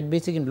 টাকা দিয়ে ব্যাট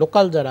বেশি কিনবে।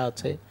 লোকাল যারা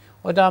আছে,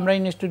 হয়তো আমরা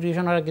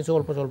ইনস্টিটিউশনালরা কিছু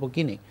অল্প স্বল্প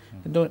কিনি,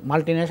 কিন্তু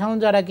মাল্টিন্যাশনাল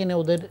যারা কিনে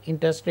ওদের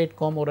ইন্টারেস্ট রেট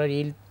কম, ওরা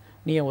ইল্ড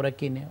নিয়ে ওরা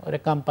কিনে, ওরা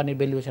কোম্পানির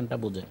ভ্যালুয়েশনটা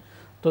বোঝে।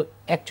 তো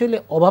অ্যাকচুয়ালি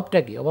অভাবটা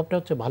কি? অভাবটা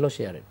হচ্ছে ভালো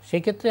শেয়ারের।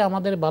 সেই ক্ষেত্রে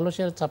আমাদের ভালো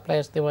শেয়ার সাপ্লাই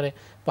আসতে পারে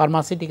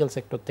ফার্মাসিউটিক্যাল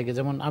সেক্টর থেকে।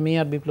 যেমন আমি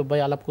আর বিপ্লব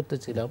ভাই আলাপ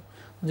করতেছিলাম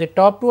যে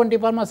টপ 20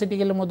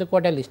 ফার্মাসিউটিক্যালের মধ্যে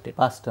কয়টা লিস্টেড?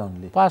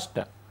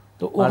 5টা।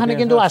 তো ওখানে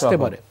কিন্তু আসতে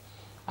পারে।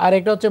 আর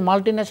একটা হচ্ছে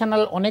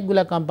মাল্টিন্যাশনাল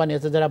অনেকগুলা কোম্পানি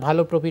আছে যারা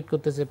ভালো প্রফিট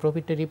করতেছে,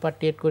 প্রফিটটা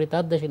রিপার্টিয়েট করে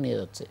তার দেশে নিয়ে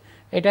যাচ্ছে।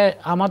 এটা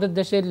আমাদের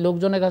দেশের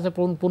লোকজনের কাছে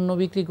পণ্য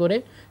বিক্রি করে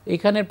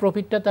এখানের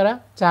প্রফিটটা তারা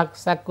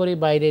চাক করে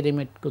বাইরে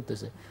রিমিট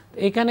করতেছে।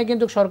 এখানে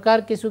কিন্তু সরকার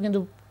কিছু কিন্তু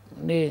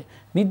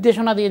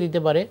নির্দেশনা দিয়ে দিতে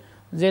পারে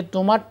যে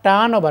তোমার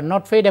turn over,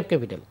 not fed up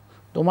capital,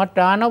 তোমার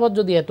টার্ন ওভার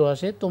যদি এত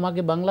আসে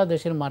তোমাকে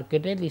বাংলাদেশের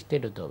মার্কেটে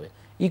লিস্টেড হতে হবে,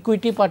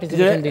 ইকুইটি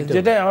পার্টিসিপেশন দিতে হবে।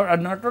 যেটা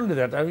নট অনলি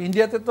দ্যাট,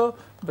 ইন্ডিয়াতে তো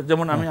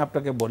যেমন আমি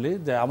আপনাকে বলি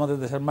যে আমাদের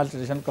দেশের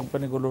মাল্টিন্যাশনাল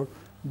কোম্পানিগুলোর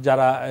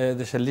যারা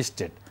দেশে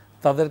লিস্টেড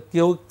তাদের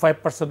কেউ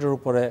 5%-এর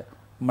উপরে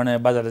মানে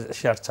বাজারে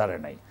শেয়ার ছাড়ে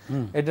নাই।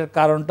 এটার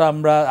কারণটা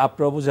আমরা,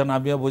 আপনারা বুঝেন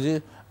আমিও বুঝি,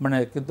 মানে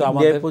কিন্তু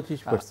আমাদের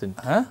 25%,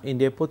 হ্যাঁ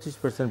ইন্ডিয়া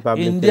 25%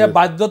 পাবলিক, ইন্ডিয়া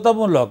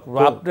বাধ্যতামূলক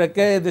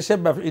আপনাকে দেশে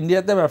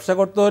ইন্ডিয়াতে ব্যবসা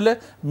করতে হলে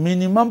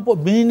মিনিমাম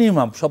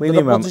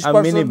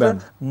 25%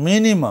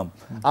 মিনিমাম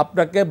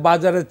আপনাকে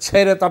বাজারে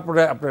ছেড়ে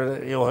তারপরে আপনার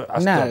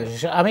না,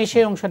 আমি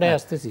সেই অংশটাই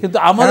আসতেছি। কিন্তু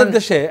আমাদের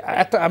দেশে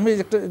একটা, আমি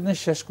একটা জিনিস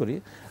শেষ করি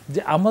যে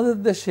আমাদের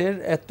দেশের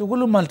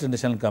এতগুলো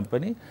মাল্টিন্যাশনাল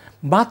কোম্পানি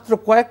মাত্র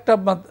কয়েকটা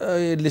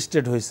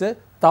লিস্টেড হয়েছে,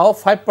 তাও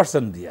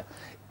 5% দিয়া।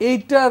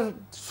 এইটার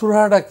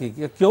সুরাহাটা কি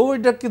কেউ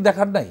এটা কি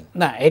দেখার নাই?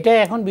 না, এটা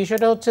এখন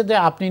বিষয়টা হচ্ছে যে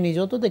আপনি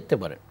নিজেও তো দেখতে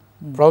পারেন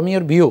ফ্রম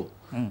ইউর ভিউ।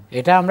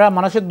 এটা আমরা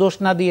মানুষের দোষ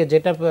না দিয়ে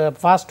যেটা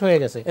ফাস্ট হয়ে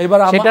গেছে এবার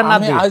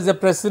আমি আজ এ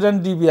প্রেসিডেন্ট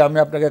ডিবি আমি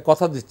আপনাকে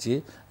কথা দিচ্ছি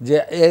যে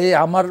এই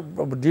আমার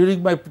ডিউরিং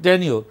মাই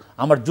টেনিউর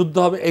আমার যুদ্ধ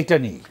হবে এইটা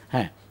নিয়ে।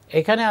 হ্যাঁ,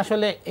 এখানে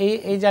আসলে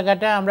এই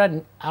জায়গাটা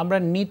আমরা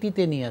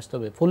নীতিতে নিয়ে আসতে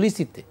হবে,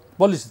 পলিসিতে।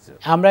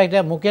 আমরা এটা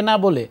মুখে না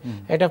বলে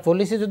এটা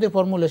পলিসি যদি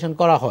ফর্মুলেশন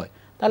করা হয়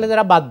তাহলে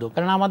তারা বাধ্য,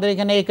 কারণ আমাদের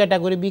এখানে A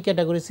category, B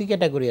category, C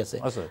category আছে।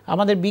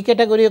 আমাদের B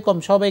ক্যাটাগরি কম,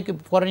 সবাই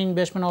foreign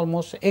investment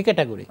almost A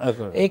category.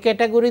 এই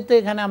ক্যাটাগরিতে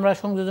এখানে আমরা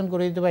সংযোজন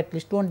করে দিতে পারি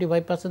অ্যাটলিস্ট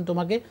 25%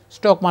 তোমাকে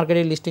স্টক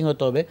মার্কেটে লিস্টিং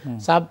হতে হবে,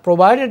 sub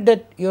provided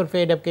that your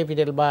paid up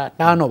capital বা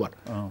টার্নওভার।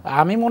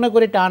 আমি মনে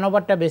করি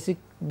টার্নওভারটা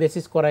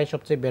বেসিস করাই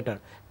সবচেয়ে বেটার,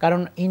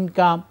 কারণ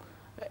ইনকাম,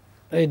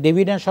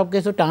 ডিভিডেন্ড সব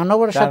কিছু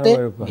টার্নওভারের সাথে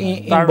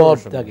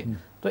ইনভলভ থাকে।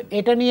 তো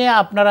এটা নিয়ে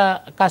আপনারা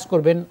কাজ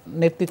করবেন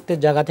নেতৃত্বের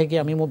জায়গা থেকে,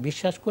 আমি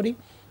বিশ্বাস করি।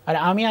 আর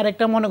আমি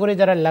আরেকটা মনে করি,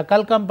 যারা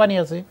লোকাল কোম্পানি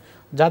আছে,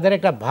 যাদের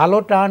একটা ভালো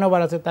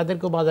টার্নওভার আছে,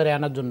 তাদেরকেও বাজারে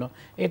আনার জন্য,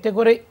 এতে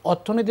করে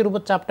অর্থনীতির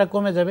উপর চাপটা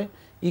কমে যাবে,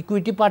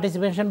 ইকুইটি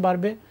পার্টিসিপেশন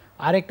বাড়বে।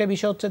 আরেকটা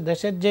বিষয় হচ্ছে,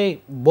 দেশের যে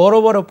বড়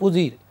বড়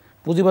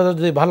পুঁজিবাজার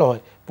যদি ভালো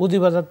হয়,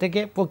 পুঁজিবাজার থেকে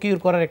প্রকিউর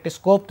করার একটা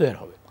স্কোপ তৈরি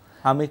হবে।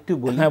 আমি একটু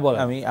বলি,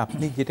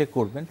 আপনি যেটা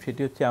করবেন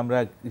সেটি হচ্ছে, আমরা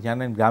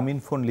জানেন গ্রামীণ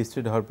ফোন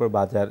লিস্টেড হওয়ার পর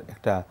বাজার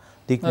একটা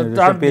দিক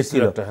নির্দেশনা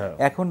পেয়েছিল,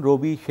 এখন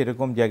রবি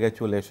সেরকম জায়গায়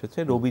চলে এসেছে।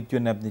 রবির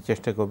জন্য আপনি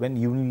চেষ্টা করবেন,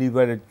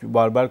 ইউনিলিভারের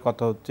বারবার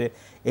কথা হচ্ছে,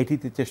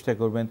 এটিতে চেষ্টা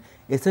করবেন।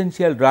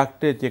 এসেনশিয়াল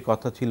ড্রাগের যে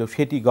কথা ছিল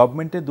সেটি,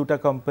 গভর্নমেন্টের 2টা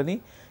কোম্পানি,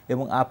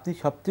 এবং আপনি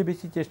সবচেয়ে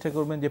বেশি চেষ্টা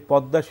করবেন যে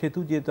পদ্মা সেতু,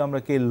 যেহেতু আমরা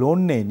কে লোন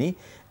নেইনি,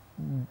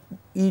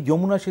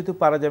 যমুনা সেতু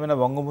পারা যাবে না,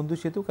 বঙ্গবন্ধু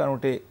সেতু, কারণ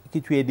ওটা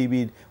কিছু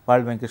এডিবির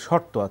ওয়ার্ল্ড ব্যাংকের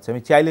শর্ত আছে।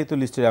 আমি চাইলে তো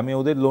লিস্টে, আমি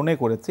ওদের লোনে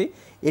করেছি,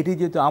 এটি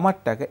যেহেতু আমার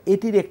টাকা,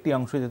 এটির একটি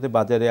অংশ যাতে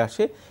বাজারে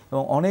আসে।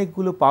 এবং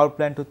অনেকগুলো পাওয়ার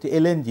প্ল্যান্ট হচ্ছে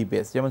এলএনজি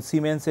বেস, যেমন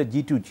সিমেন্সের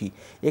G2G,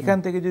 এখান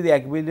থেকে যদি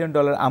 $1 বিলিয়ন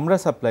আমরা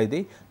সাপ্লাই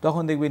দিই,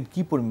 তখন দেখবেন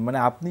কী পরিমাণ, মানে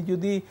আপনি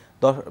যদি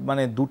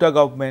 2টা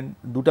গভর্নমেন্ট,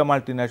 2টা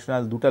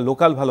মাল্টিন্যাশনাল, 2টা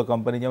লোকাল ভালো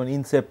কোম্পানি, যেমন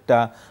ইনসেপ্টা,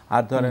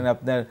 আর ধরেন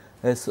আপনার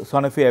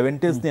সনোফি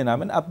অ্যাভেন্টেজ নিয়ে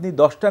নামেন, আপনি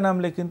 10টা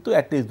নামলে কিন্তু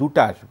অ্যাটলিস্ট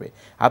 2টা আসবে।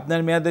 আপনার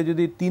মেয়াদে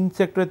যদি 3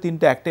 সেক্টরে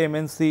 3টা, একটা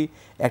এমএনসি,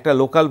 একটা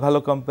লোকাল ভালো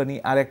কোম্পানি,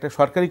 আর একটা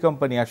সরকারি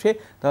কোম্পানি আসে,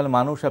 তাহলে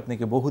মানুষ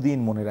আপনাকে বহুদিন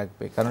মনে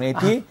রাখবে। কারণ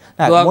এটি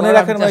মনে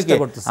রাখার মানে কি,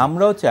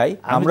 আমরাও চাই,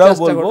 আমরাও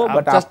বলবো,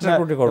 বাট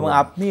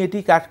আপনি এটি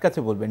কার কাছে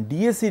বলবেন?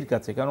 ডিএসসির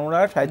কাছে, কারণ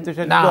ওনারা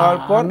স্বায়ত্তশাসিত হওয়ার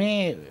পর, আমি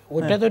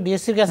ওইটা তো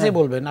ডিএসসির কাছেই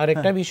বলবেন। আর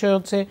একটা বিষয়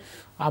হচ্ছে,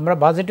 আমরা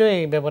বাজেটেও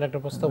এই ব্যাপারে একটা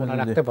প্রস্তাবনা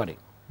রাখতে পারি,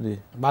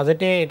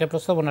 বাজেটে এটা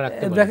প্রস্তাবনা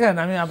রাখতে পারি। দেখেন,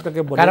 আমি আপনাকে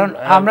বলি, কারণ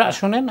আমরা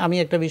শুনেন, আমি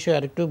একটা বিষয়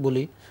আরেকটু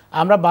বলি,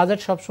 আমরা বাজেট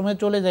সবসময়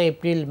চলে যাই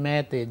এপ্রিল,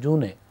 মেতে,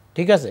 জুনে,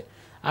 ঠিক আছে?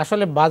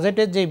 আসলে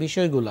বাজেটের যে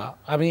বিষয়গুলো,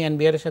 আমি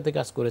এনবিআর এর সাথে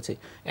কাজ করেছি,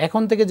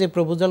 এখন থেকে যে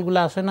প্রপোজালগুলো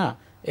আসে না,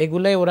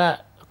 এগুলাই ওরা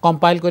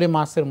কম্পাইল করে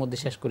মাসের মধ্যে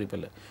শেষ করে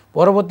ফেলে।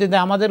 পরবর্তীতে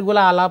আমাদেরগুলো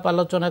আলাপ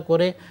আলোচনা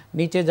করে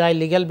নিচে যায়,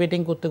 লিগ্যাল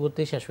বেটিং করতে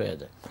করতেই শেষ হয়ে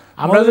যায়।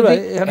 আমরা যদি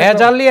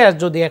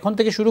যদি এখন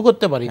থেকে শুরু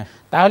করতে পারি,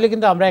 তাহলে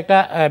কিন্তু আমরা একটা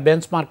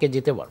বেঞ্চমার্কে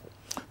যেতে পারবো।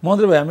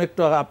 মন্ত্রী ভাই, আমি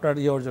একটু আপনার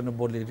ইয়ের জন্য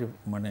বলি,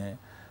 মানে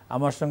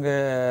আমার সঙ্গে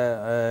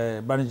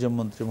বাণিজ্য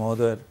মন্ত্রী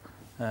মহোদয়ের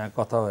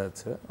কথা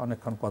হয়েছে,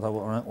 অনেকক্ষণ কথা,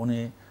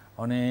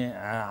 উনি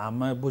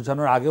আমায়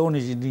বোঝানোর আগেও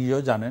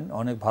নিজেও জানেন,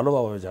 অনেক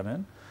ভালোভাবে জানেন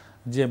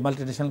যে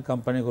মাল্টিন্যাশনাল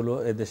কোম্পানিগুলো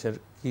এদেশের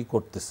কি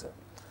করতেছে,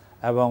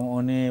 এবং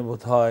উনি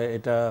বোধহয়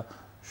এটা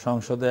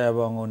সংসদে,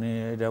 এবং উনি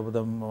এটা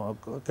বোধহয়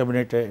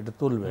ক্যাবিনেটে এটা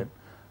তুলবেন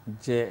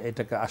যে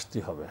এটাকে আসতে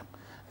হবে।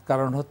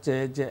 কারণ হচ্ছে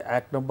যে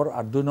 1 নম্বর,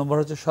 আর 2 নম্বর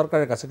হচ্ছে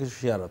সরকারের কাছে কিছু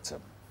শেয়ার আছে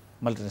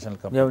মাল্টিন্যাশনাল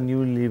কোম্পানি,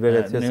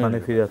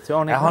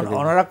 এখন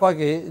ওনারা কয়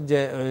কি যে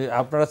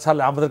আপনারা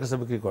ছাড়লে আমাদের কাছে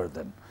বিক্রি করে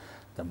দেন।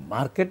 তা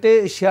মার্কেটে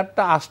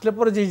শেয়ারটা আসলে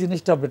পরে যে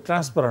জিনিসটা হবে,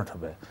 ট্রান্সপারেন্ট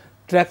হবে,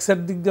 ট্যাক্সের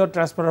দিক দিয়েও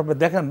ট্রান্সপারেন্ট হবে।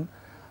 দেখেন,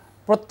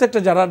 প্রত্যেকটা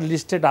যারা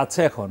লিস্টেড আছে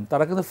এখন,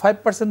 তারা কিন্তু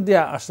 5%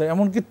 দিয়ে আসে,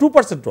 এমনকি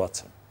 2%ও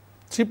আছে,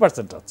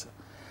 3% আছে,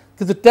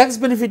 কিন্তু ট্যাক্স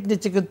বেনিফিট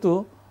নিচ্ছে কিন্তু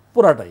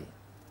পুরাটাই।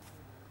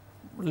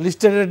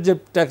 লিস্টেডের যে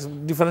ট্যাক্স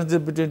ডিফারেন্স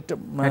বিটুইন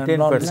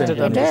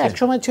এটা এক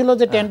সময় ছিল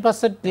যে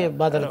 10%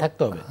 বাজারে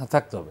থাকতে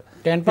হবে,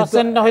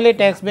 10% না হলে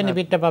ট্যাক্স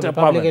বেনিফিটটা পাবে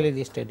পাবলিকলি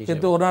লিস্টেড,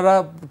 কিন্তু ওনারা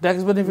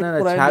ট্যাক্স বেনিফিট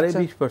পুরো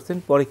 20%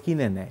 পরে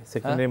কিনে নেয়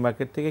সেকেন্ডারি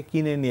মার্কেট থেকে,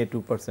 কিনে নিয়ে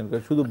 2%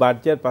 করে, শুধু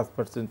বার্জার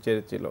 5%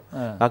 ছেড়েছিল,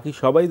 বাকি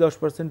সবাই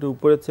 10% এর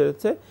উপরে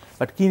ছেড়েছে,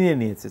 বাট কিনে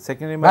নিয়েছে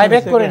সেকেন্ডারি মার্কেট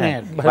বাইব্যাক করে নেয়,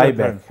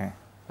 বাইব্যাক।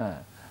 হ্যাঁ,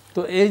 তো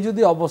এই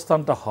যদি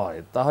অবস্থানটা হয়,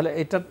 তাহলে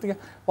এটার থেকে,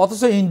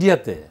 অথচ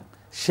ইন্ডিয়াতে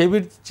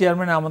সেবির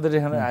চেয়ারম্যান আমাদের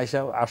এখানে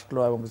আসলো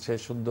এবং সে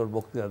সুন্দর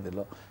বক্তৃতা দিল।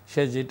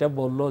 সে যেটা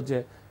বললো যে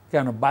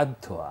কেন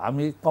বাধ্য,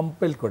 আমি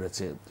কম্পেল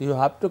করেছি, you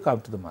have to come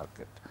to the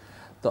market.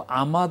 তো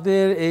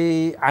আমাদের এই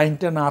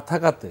আইনটা না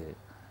থাকাতে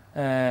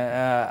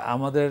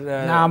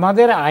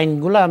আমাদের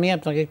আইনগুলো, আমি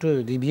আপনাকে একটু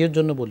রিভিউর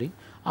জন্য বলি,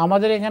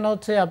 আমাদের এখানে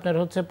হচ্ছে আপনার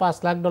হচ্ছে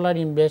 $5 লাখ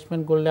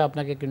ইনভেস্টমেন্ট করলে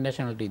আপনাকে একটু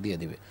ন্যাশনালিটি দিয়ে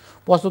দিবে,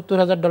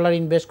 $75,000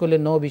 ইনভেস্ট করলে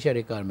নো ভিসা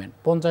রিকোয়ারমেন্ট,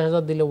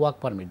 50,000 দিলে ওয়ার্ক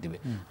পারমিট দিবে।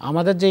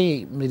 আমাদের যেই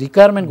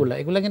রিকোয়ারমেন্টগুলো,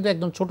 এগুলো কিন্তু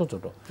একদম ছোট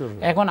ছোট।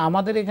 এখন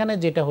আমাদের এখানে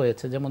যেটা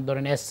হয়েছে, যেমন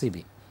ধরেন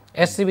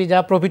এসসিবি যা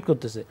প্রফিট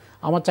করতেছে,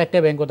 আমার 4টা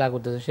ব্যাংকও তা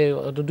করতেছে, সে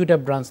 2টা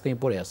ব্রাঞ্চ নিয়ে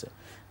পড়ে আছে।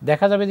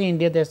 দেখা যাবে যে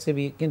ইন্ডিয়াতে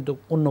এসসিবি কিন্তু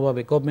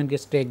অন্যভাবে গভর্নমেন্টকে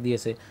স্টেক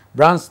দিয়েছে,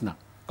 ব্রাঞ্চ না,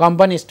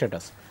 কোম্পানি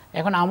স্ট্যাটাস।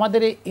 এখন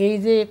আমাদের এই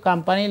যে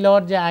কোম্পানি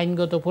লর যে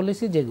আইনগত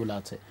পলিসি যেগুলো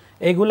আছে,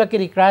 এগুলাকে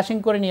রিক্রাশিং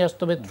করে নিয়ে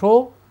আসতে হবে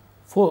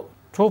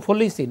থ্রো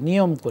পলিসি,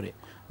 নিয়ম করে,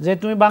 যে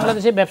তুমি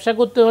বাংলাদেশে ব্যবসা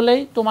করতে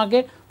হলেই তোমাকে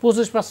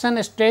 25%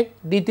 স্টেক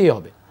দিতেই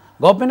হবে।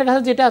 গভর্নমেন্টের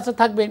কাছে যেটা আছে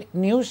থাকবে।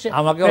 নিউজ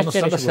আমাকে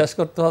অনুষ্ঠানটা শেষ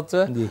করতে হচ্ছে,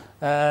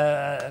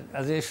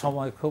 আজ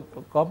সময় খুব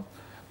কম।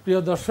 প্রিয়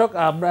দর্শক,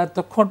 আমরা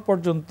এতক্ষণ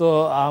পর্যন্ত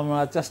আমরা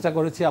চেষ্টা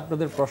করেছি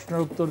আপনাদের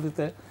প্রশ্নের উত্তর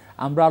দিতে।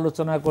 আমরা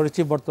আলোচনা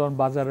করেছি বর্তমান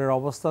বাজারের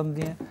অবস্থান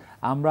নিয়ে,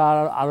 আমরা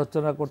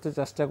আলোচনা করতে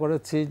চেষ্টা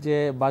করেছি যে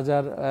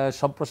বাজার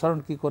সম্প্রসারণ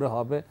কি করে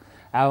হবে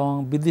এবং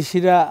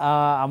বিদেশিরা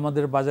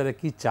আমাদের বাজারে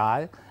কি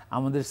চায়,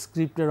 আমাদের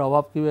স্ক্রিপ্টের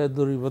অভাব কীভাবে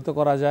দূরীভূত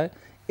করা যায়,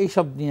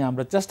 এইসব নিয়ে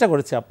আমরা চেষ্টা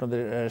করেছি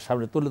আপনাদের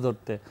সামনে তুলে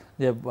ধরতে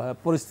যে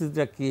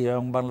পরিস্থিতিটা কী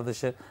এবং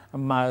বাংলাদেশের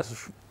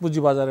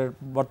পুঁজিবাজারের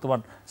বর্তমান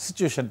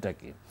সিচুয়েশনটা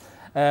কী।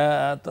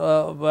 তো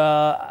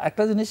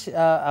একটা জিনিস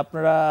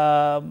আপনারা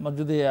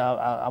যদি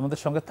আমাদের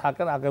সঙ্গে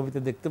থাকেন আগামীতে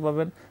দেখতে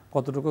পাবেন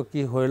কতটুকু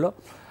কি হইল।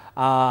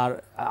 আর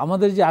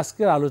আমাদের যে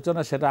আজকের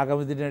আলোচনা সেটা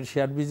আগামী দিনের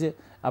শেয়ার বীজে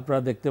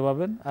আপনারা দেখতে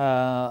পাবেন।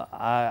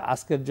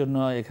 আজকের জন্য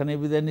এখানেই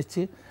বিদায়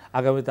নিচ্ছি,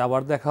 আগামীতে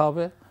আবার দেখা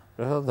হবে।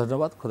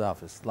 ধন্যবাদ, খুদা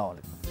হাফিজ, আসসালামু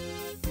আলাইকুম।